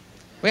in Russia.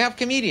 We have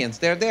comedians,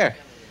 they're there.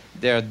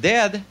 They're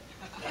dead.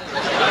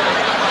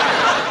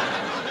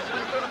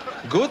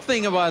 Good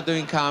thing about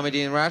doing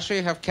comedy in Russia,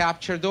 you have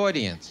captured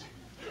audience.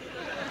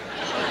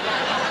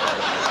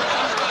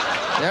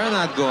 They're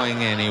not going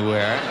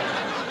anywhere.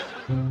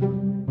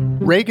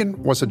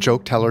 Reagan was a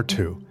joke teller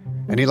too,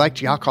 and he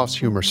liked Yakov's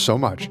humor so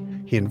much,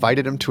 he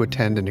invited him to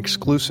attend an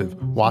exclusive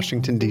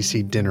Washington,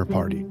 D.C. dinner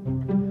party.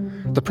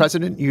 The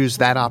president used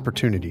that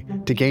opportunity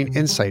to gain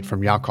insight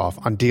from Yakov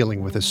on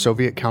dealing with his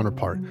Soviet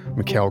counterpart,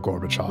 Mikhail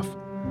Gorbachev.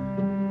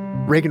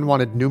 Reagan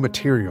wanted new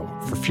material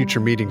for future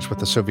meetings with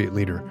the Soviet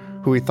leader,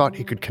 who he thought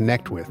he could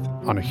connect with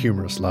on a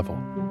humorous level.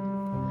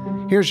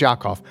 Here's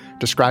Yakov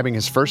describing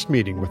his first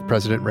meeting with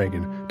President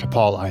Reagan to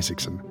Paul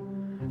Isaacson.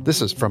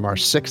 This is from our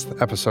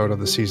 6th episode of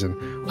the season,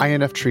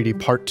 INF Treaty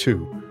Part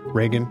 2,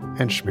 Reagan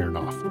and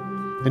Smirnov.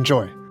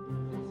 Enjoy.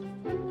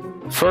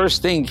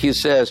 First thing he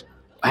says,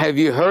 have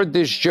you heard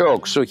this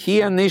joke? So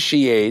he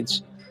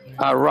initiates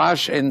a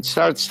rush and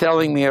starts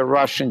telling me a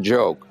Russian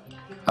joke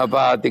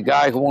about the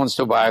guy who wants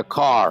to buy a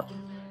car.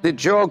 The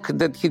joke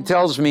that he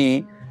tells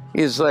me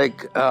is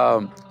like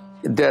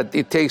that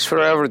it takes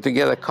forever to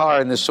get a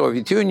car in the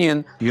Soviet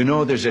Union. You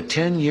know, there's a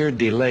 10-year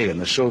delay in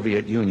the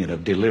Soviet Union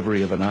of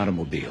delivery of an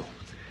automobile.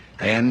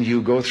 And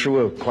you go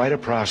through quite a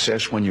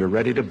process when you're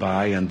ready to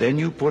buy, and then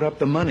you put up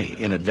the money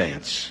in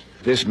advance.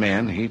 This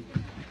man, he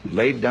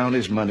laid down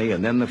his money,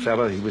 and then the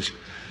fellow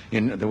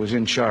that was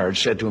in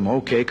charge said to him,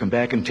 okay, come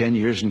back in 10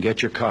 years and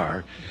get your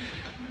car.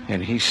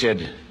 And he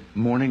said,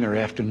 morning or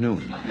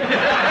afternoon?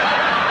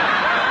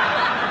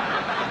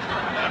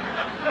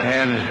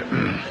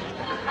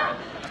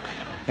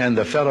 And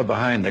the fellow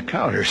behind the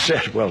counter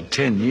said, well,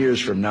 10 years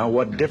from now,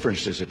 what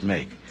difference does it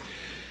make?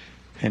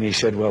 And he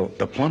said, well,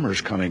 the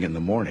plumber's coming in the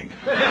morning.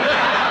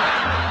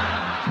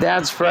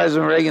 That's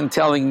President Reagan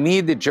telling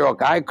me the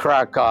joke. I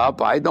crack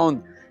up. I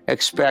don't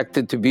expect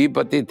it to be,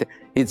 but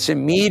it's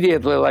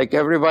immediately like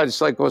everybody's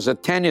like it was a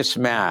tennis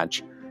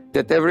match,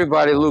 that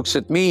everybody looks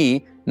at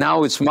me.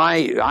 Now it's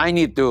I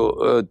need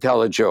to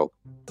tell a joke.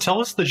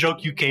 Tell us the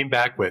joke you came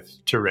back with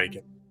to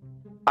Reagan.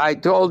 I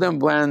told him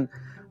when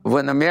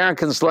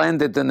Americans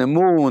landed on the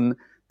moon,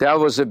 that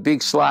was a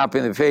big slap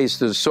in the face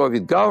to the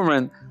Soviet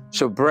government.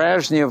 So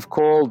Brezhnev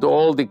called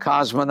all the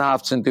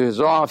cosmonauts into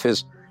his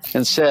office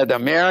and said,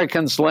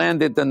 Americans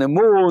landed on the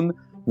moon,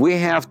 we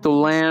have to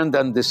land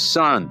on the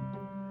sun.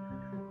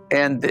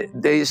 And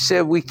they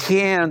said, we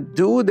can't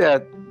do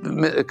that,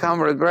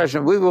 Comrade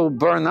Brezhnev, we will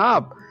burn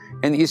up.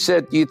 And he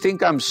said, you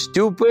think I'm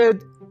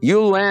stupid?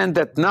 You land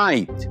at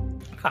night.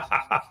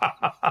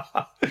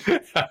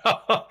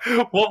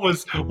 What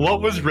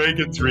was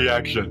Reagan's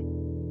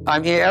reaction? I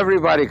mean,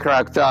 everybody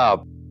cracked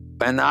up.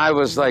 And I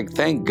was like,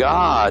 thank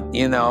God,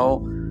 you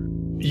know.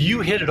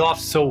 You hit it off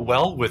so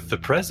well with the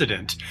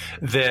president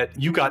that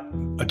you got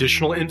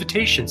additional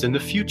invitations in the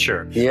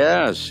future.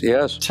 Yes.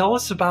 Tell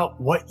us about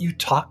what you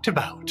talked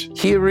about.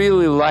 He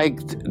really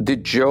liked the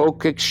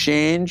joke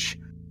exchange.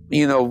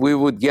 You know, we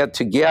would get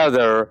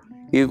together.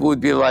 It would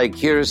be like,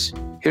 here's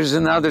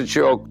another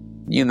joke,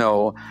 you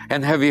know,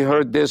 and have you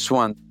heard this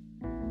one?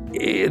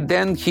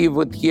 Then he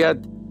would get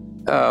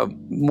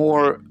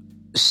more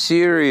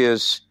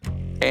serious,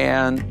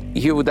 and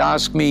he would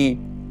ask me,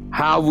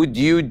 how would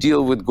you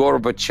deal with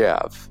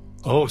Gorbachev?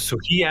 Oh, so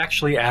he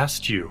actually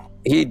asked you.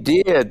 He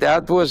did.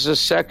 That was the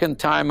second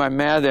time I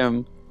met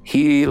him.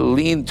 He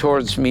leaned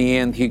towards me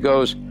and he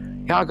goes,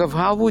 Yakov,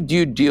 how would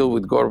you deal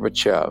with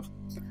Gorbachev?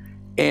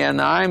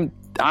 And I'm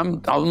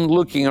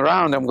looking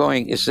around, I'm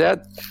going,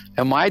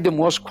 am I the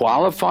most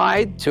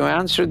qualified to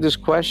answer this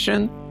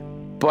question?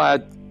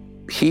 But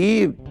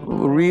he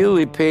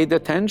really paid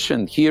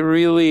attention. He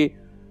really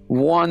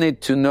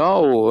wanted to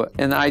know.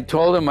 And I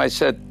told him, I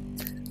said,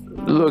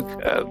 look,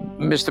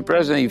 Mr.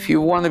 President, if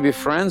you want to be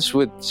friends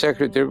with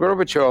Secretary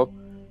Gorbachev,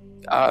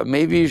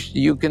 maybe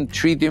you can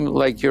treat him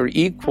like your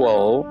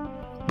equal,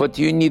 but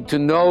you need to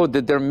know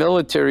that their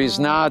military is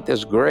not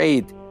as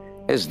great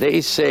as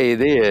they say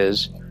it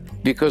is,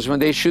 because when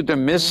they shoot a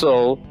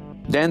missile,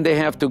 then they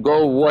have to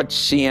go watch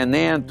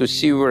CNN to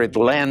see where it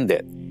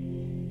landed.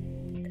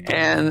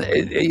 And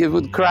it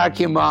would crack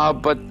him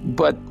up, but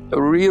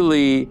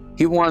really,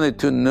 he wanted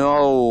to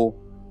know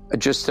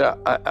just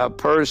a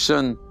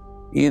person,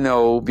 you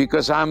know,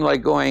 because I'm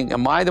like going,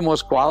 am I the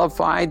most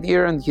qualified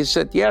here? And he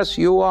said, yes,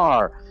 you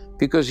are,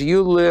 because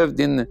you lived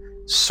in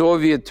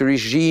Soviet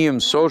regime,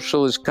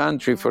 socialist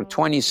country for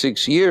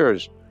 26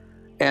 years,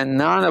 and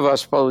none of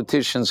us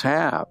politicians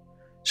have.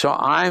 So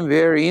I'm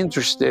very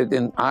interested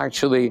in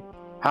actually,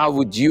 how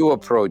would you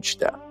approach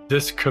that?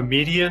 This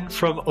comedian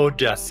from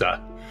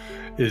Odessa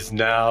is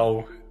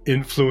now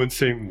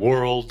influencing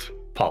world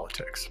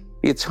politics.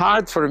 It's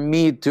hard for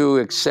me to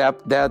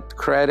accept that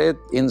credit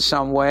in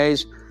some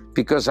ways,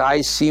 because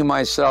I see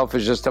myself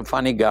as just a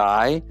funny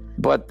guy.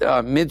 But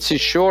Mitzi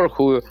Shore,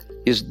 who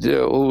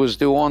was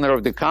the owner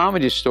of the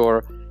Comedy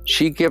Store,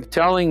 she kept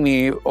telling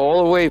me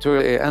all the way to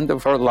the end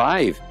of her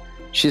life,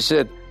 she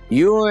said,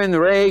 you and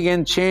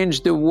Reagan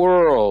changed the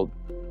world.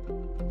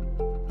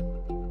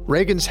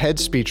 Reagan's head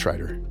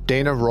speechwriter,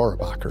 Dana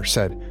Rohrabacher,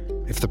 said,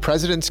 if the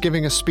president's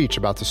giving a speech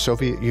about the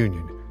Soviet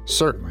Union,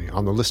 certainly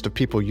on the list of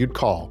people you'd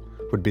call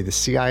would be the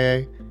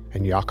CIA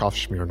and Yakov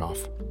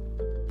Smirnov.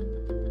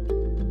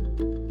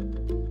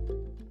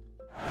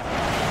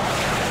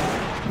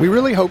 We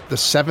really hope the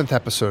 7th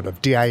episode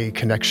of DIE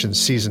Connection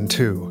Season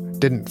 2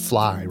 didn't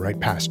fly right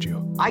past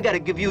you. I gotta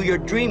give you your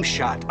dream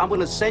shot. I'm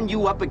gonna send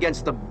you up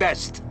against the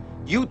best.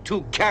 You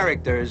two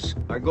characters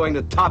are going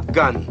to Top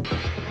Gun.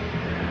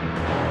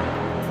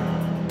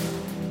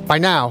 By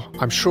now,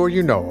 I'm sure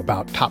you know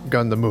about Top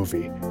Gun the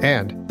movie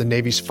and the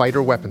Navy's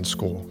fighter weapons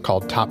school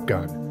called Top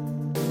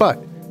Gun. But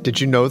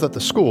did you know that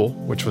the school,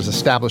 which was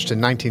established in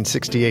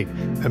 1968,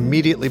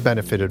 immediately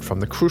benefited from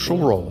the crucial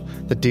role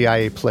the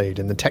DIA played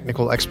in the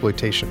technical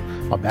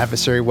exploitation of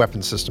adversary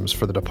weapon systems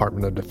for the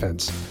Department of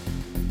Defense?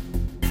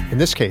 In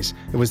this case,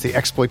 it was the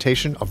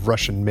exploitation of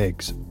Russian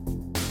MiGs.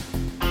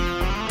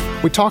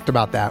 We talked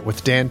about that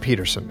with Dan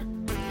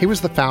Peterson. He was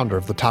the founder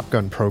of the Top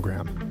Gun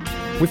program.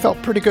 We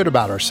felt pretty good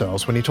about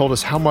ourselves when he told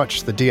us how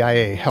much the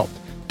DIA helped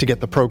to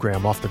get the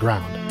program off the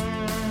ground.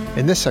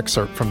 In this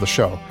excerpt from the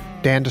show,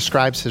 Dan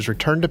describes his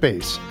return to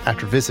base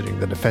after visiting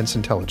the Defense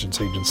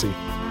Intelligence Agency.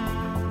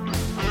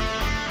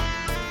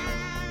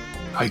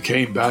 I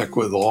came back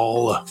with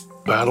all the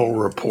battle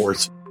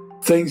reports,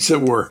 things that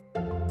were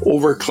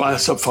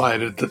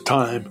overclassified at the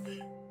time.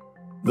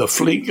 The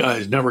fleet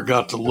guys never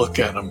got to look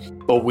at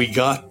them, but we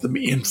got the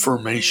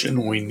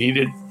information we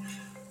needed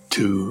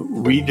to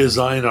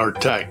redesign our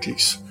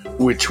tactics,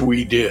 which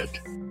we did.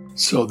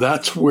 So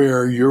that's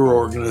where your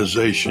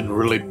organization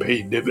really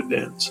paid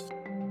dividends.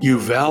 You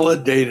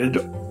validated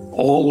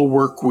all the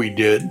work we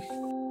did.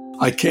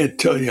 I can't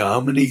tell you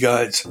how many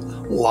guys'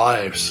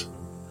 lives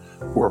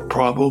were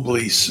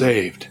probably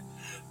saved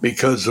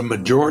because the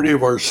majority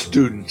of our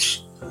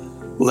students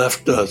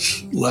left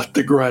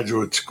the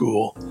graduate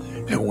school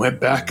and went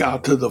back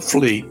out to the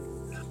fleet,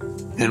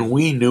 and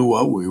we knew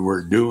what we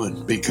were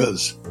doing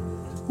because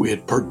we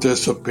had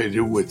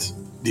participated with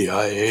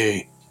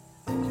DIA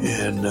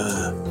in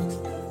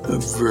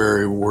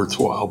very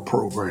worthwhile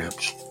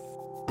programs.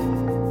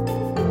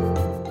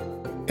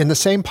 In the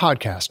same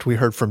podcast, we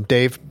heard from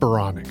Dave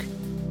Baranek.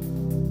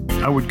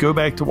 I would go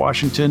back to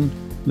Washington,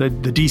 the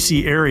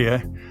D.C.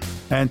 area,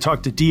 and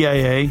talk to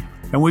DIA,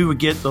 and we would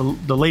get the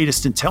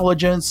latest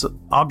intelligence,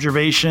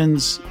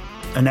 observations,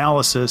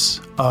 analysis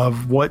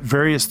of what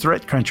various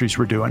threat countries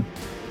were doing.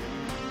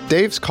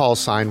 Dave's call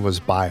sign was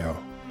Bio,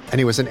 and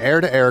he was an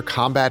air-to-air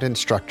combat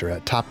instructor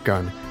at Top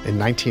Gun in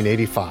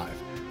 1985,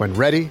 when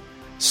Ready,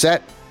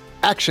 Set,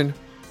 Action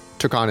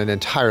took on an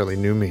entirely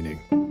new meaning.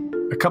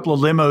 A couple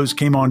of limos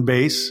came on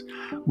base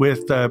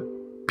with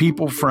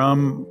people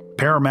from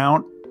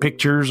Paramount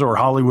Pictures or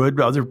Hollywood,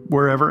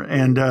 wherever,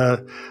 and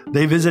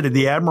they visited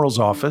the Admiral's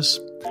office,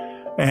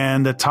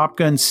 and the Top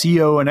Gun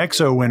CO and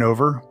XO went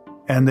over,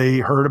 and they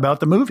heard about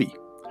the movie.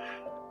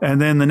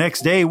 And then the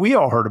next day, we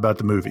all heard about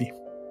the movie.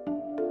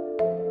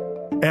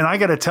 And I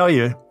got to tell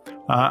you,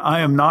 I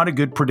am not a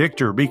good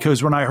predictor,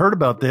 because when I heard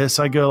about this,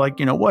 I go like,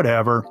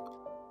 whatever.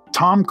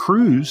 Tom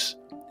Cruise,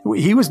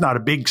 he was not a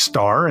big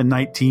star in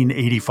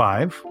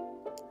 1985.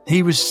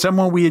 He was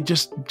someone we had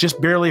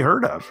just barely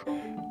heard of.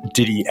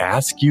 Did he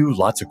ask you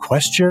lots of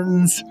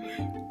questions?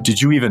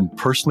 Did you even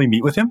personally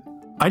meet with him?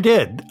 I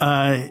did.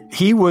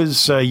 He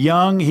was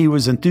young. He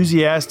was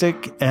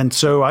enthusiastic. And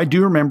so I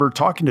do remember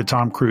talking to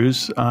Tom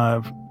Cruise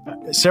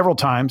several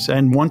times.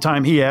 And one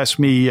time he asked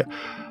me,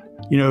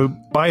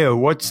 Bio,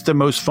 what's the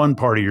most fun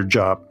part of your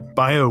job?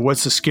 Bio,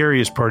 what's the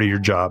scariest part of your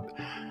job?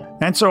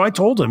 And so I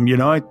told him,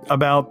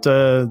 about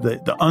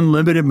the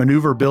unlimited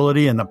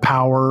maneuverability and the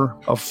power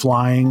of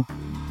flying.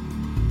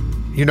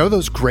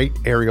 Those great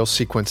aerial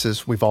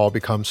sequences we've all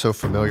become so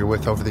familiar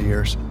with over the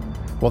years?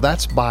 Well,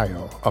 that's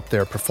Bio up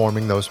there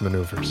performing those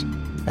maneuvers.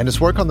 And his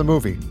work on the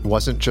movie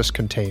wasn't just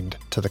contained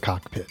to the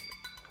cockpit.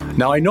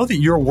 Now, I know that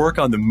your work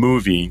on the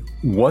movie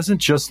wasn't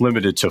just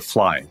limited to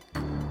flying.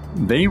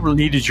 They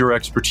needed your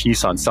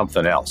expertise on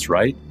something else,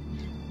 right?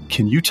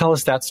 Can you tell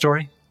us that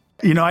story?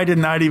 I did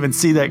not even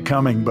see that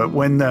coming. But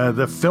when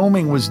the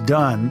filming was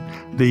done,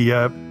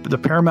 the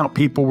Paramount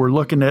people were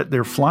looking at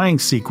their flying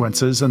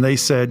sequences, and they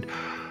said,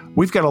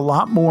 we've got a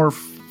lot more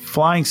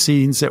flying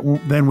scenes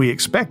than we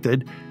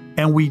expected,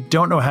 and we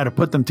don't know how to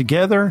put them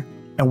together,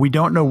 and we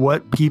don't know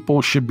what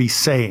people should be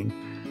saying.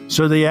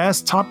 So they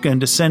asked Top Gun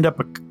to send up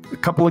a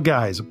couple of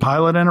guys, a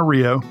pilot and a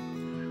Rio,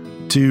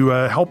 to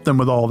help them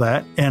with all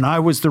that, and I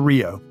was the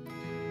Rio.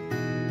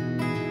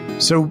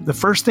 So the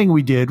first thing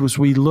we did was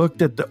we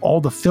looked at all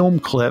the film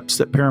clips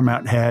that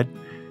Paramount had,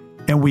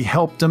 and we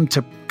helped them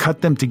to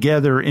cut them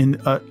together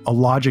in a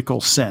logical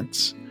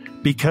sense.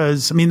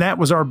 Because, that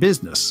was our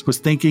business, was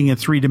thinking in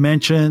 3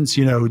 dimensions,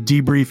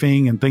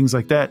 debriefing and things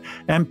like that.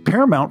 And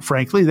Paramount,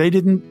 frankly,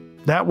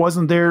 that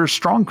wasn't their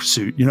strong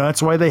suit.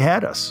 That's why they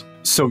had us.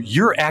 So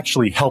you're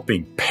actually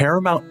helping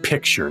Paramount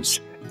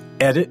Pictures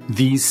edit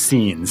these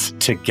scenes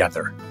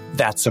together.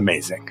 That's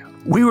amazing.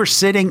 We were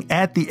sitting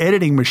at the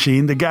editing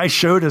machine. The guy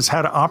showed us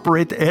how to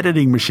operate the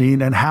editing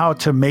machine and how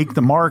to make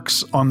the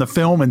marks on the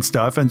film and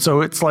stuff. And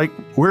so it's like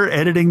we're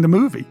editing the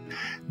movie.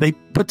 They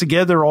put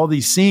together all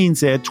these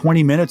scenes. They had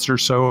 20 minutes or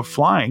so of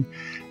flying.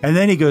 And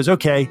then he goes,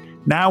 okay,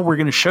 now we're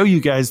going to show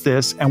you guys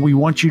this, and we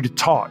want you to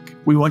talk.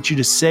 We want you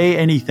to say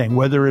anything,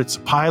 whether it's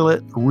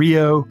pilot,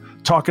 Rio,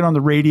 talking on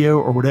the radio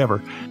or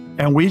whatever.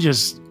 And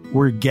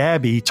we're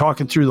Gabby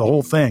talking through the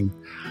whole thing.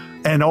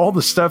 And all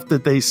the stuff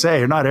that they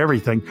say, or not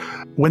everything,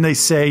 when they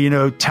say,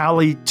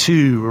 tally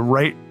 2,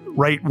 right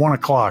 1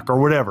 o'clock or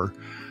whatever,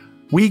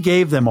 we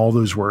gave them all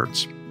those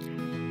words.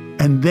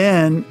 And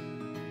then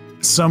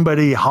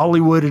somebody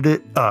Hollywooded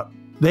it up.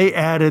 They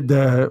added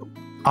the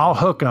 "I'll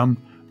hook them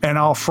and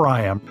I'll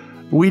fry them."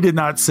 We did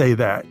not say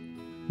that,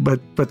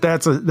 but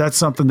that's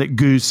something that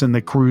Goose and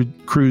the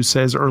crew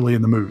says early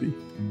in the movie.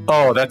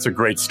 Oh, that's a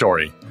great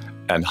story.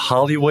 And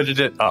Hollywooded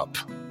it up.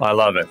 I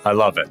love it. I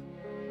love it.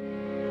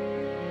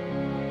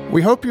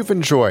 We hope you've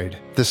enjoyed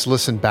this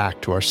listen back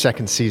to our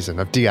second season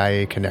of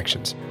DIA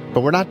Connections,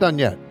 but we're not done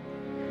yet.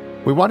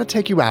 We want to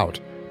take you out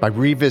by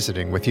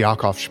revisiting with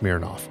Yakov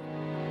Smirnoff.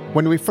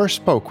 When we first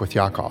spoke with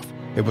Yakov,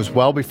 it was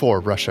well before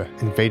Russia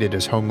invaded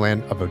his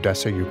homeland of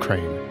Odessa,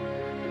 Ukraine.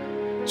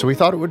 So we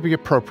thought it would be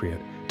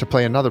appropriate to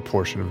play another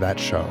portion of that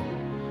show.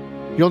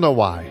 You'll know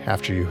why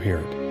after you hear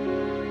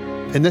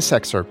it. In this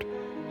excerpt,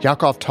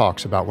 Yakov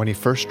talks about when he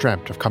first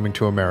dreamt of coming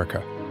to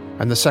America,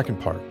 and the second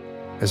part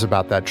is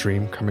about that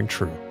dream coming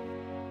true.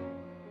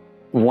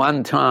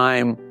 One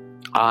time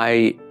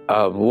I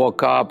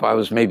woke up, I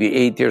was maybe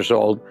 8 years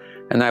old,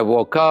 and I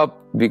woke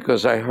up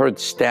because I heard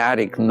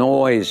static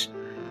noise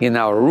in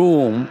our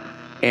room,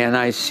 and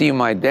I see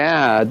my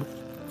dad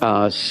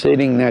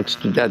sitting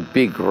next to that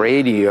big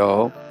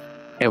radio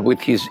and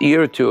with his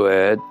ear to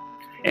it.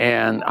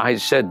 And I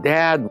said,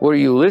 "Dad, what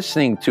are you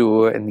listening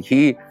to?" And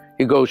he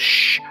goes,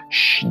 shh,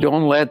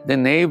 don't let the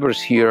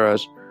neighbors hear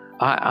us.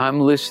 I'm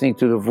listening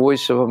to the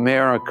Voice of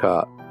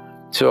America.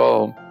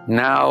 So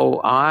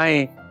now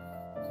I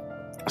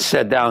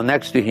sat down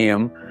next to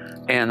him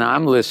and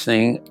I'm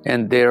listening,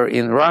 and they're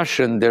in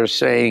Russian, they're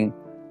saying,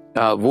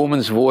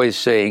 woman's voice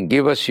saying,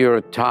 "Give us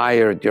you're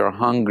tired, you're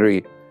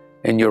hungry,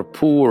 and you're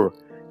poor."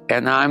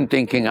 And I'm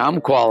thinking,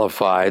 I'm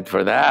qualified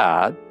for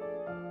that.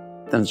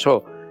 And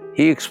so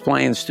he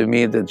explains to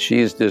me that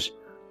she's this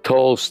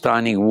tall,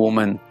 stunning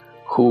woman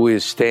who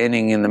is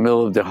standing in the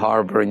middle of the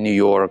harbor in New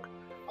York,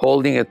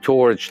 holding a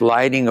torch,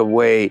 lighting a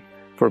way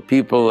for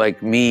people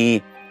like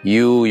me,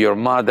 you, your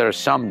mother,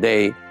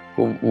 someday,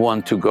 who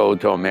want to go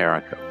to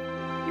America.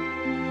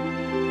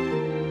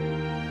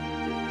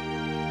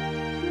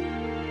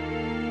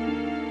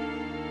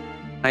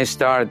 I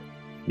start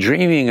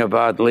dreaming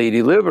about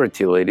Lady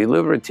Liberty.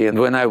 And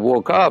when I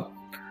woke up,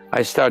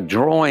 I start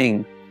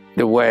drawing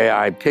the way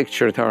I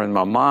pictured her in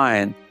my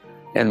mind.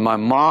 And my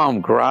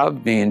mom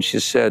grabbed me and she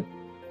said,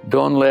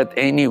 "Don't let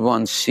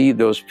anyone see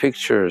those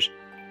pictures.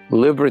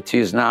 Liberty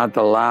is not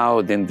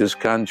allowed in this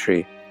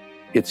country.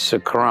 It's a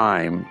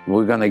crime.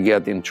 We're going to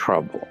get in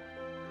trouble."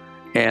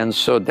 And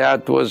so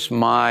that was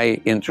my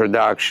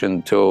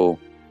introduction to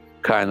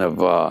kind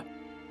of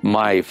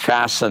my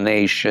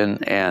fascination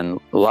and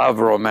love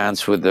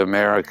romance with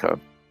America.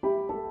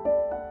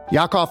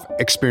 Yakov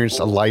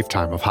experienced a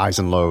lifetime of highs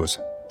and lows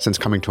since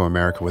coming to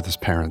America with his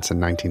parents in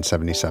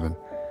 1977.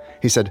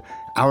 He said,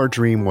 "Our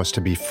dream was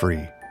to be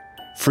free.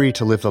 Free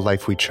to live the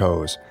life we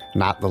chose,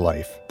 not the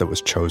life that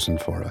was chosen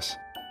for us."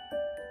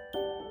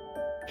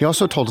 He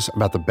also told us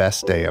about the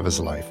best day of his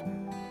life.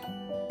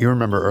 You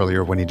remember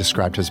earlier when he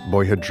described his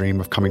boyhood dream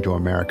of coming to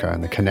America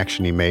and the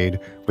connection he made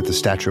with the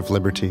Statue of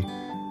Liberty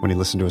when he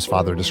listened to his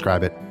father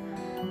describe it?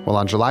 Well,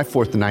 on July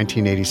 4th,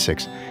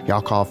 1986,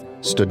 Yakov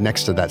stood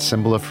next to that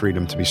symbol of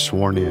freedom to be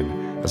sworn in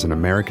as an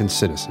American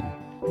citizen.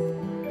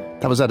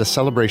 That was at a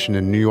celebration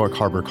in New York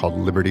Harbor called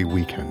Liberty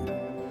Weekend.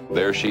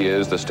 There she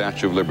is, the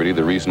Statue of Liberty,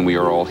 the reason we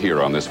are all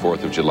here on this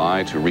 4th of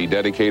July, to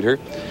rededicate her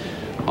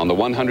on the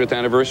 100th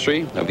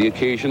anniversary of the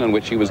occasion on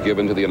which she was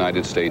given to the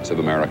United States of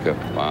America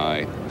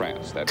by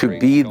France. To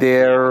be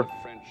there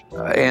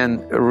and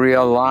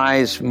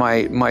realize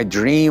my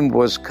dream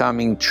was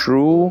coming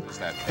true.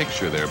 That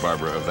picture there,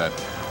 Barbara, of that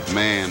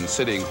man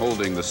sitting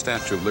holding the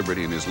Statue of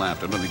Liberty in his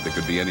lap, I don't think there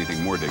could be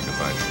anything more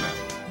dignified than that.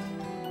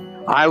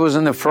 I was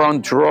in the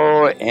front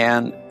row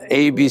and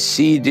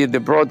ABC did the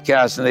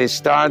broadcast, and they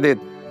started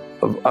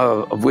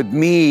with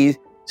me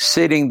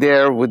sitting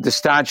there with the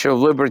Statue of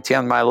Liberty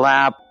on my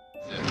lap.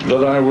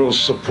 That I will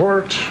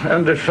support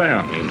and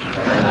defend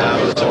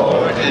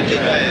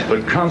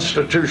the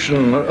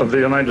Constitution of the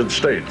United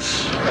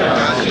States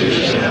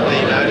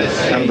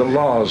and the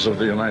laws of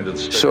the United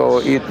States. So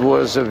it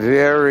was a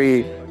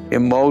very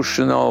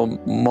emotional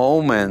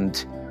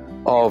moment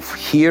of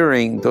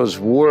hearing those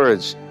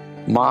words,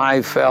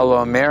 "my fellow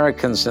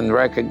Americans," and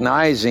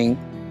recognizing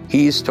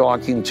he's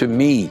talking to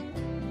me,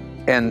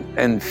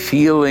 and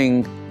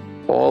feeling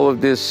all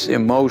of these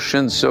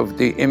emotions of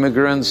the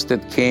immigrants that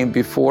came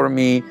before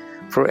me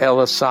for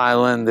Ellis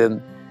Island,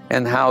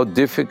 and how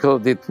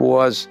difficult it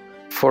was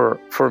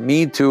for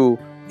me to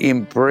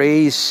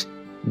embrace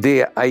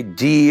the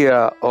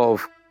idea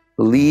of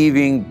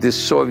leaving the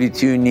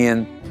Soviet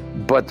Union,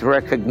 but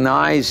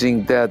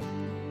recognizing that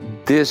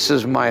this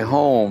is my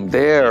home.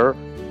 There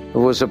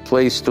was a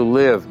place to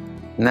live.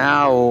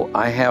 Now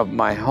I have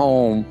my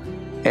home,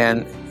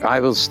 and I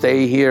will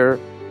stay here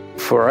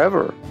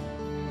forever.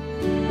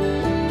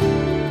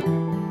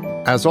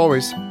 As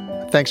always,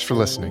 thanks for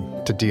listening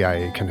to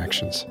DIA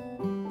Connections.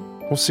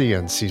 We'll see you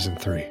in Season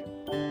 3.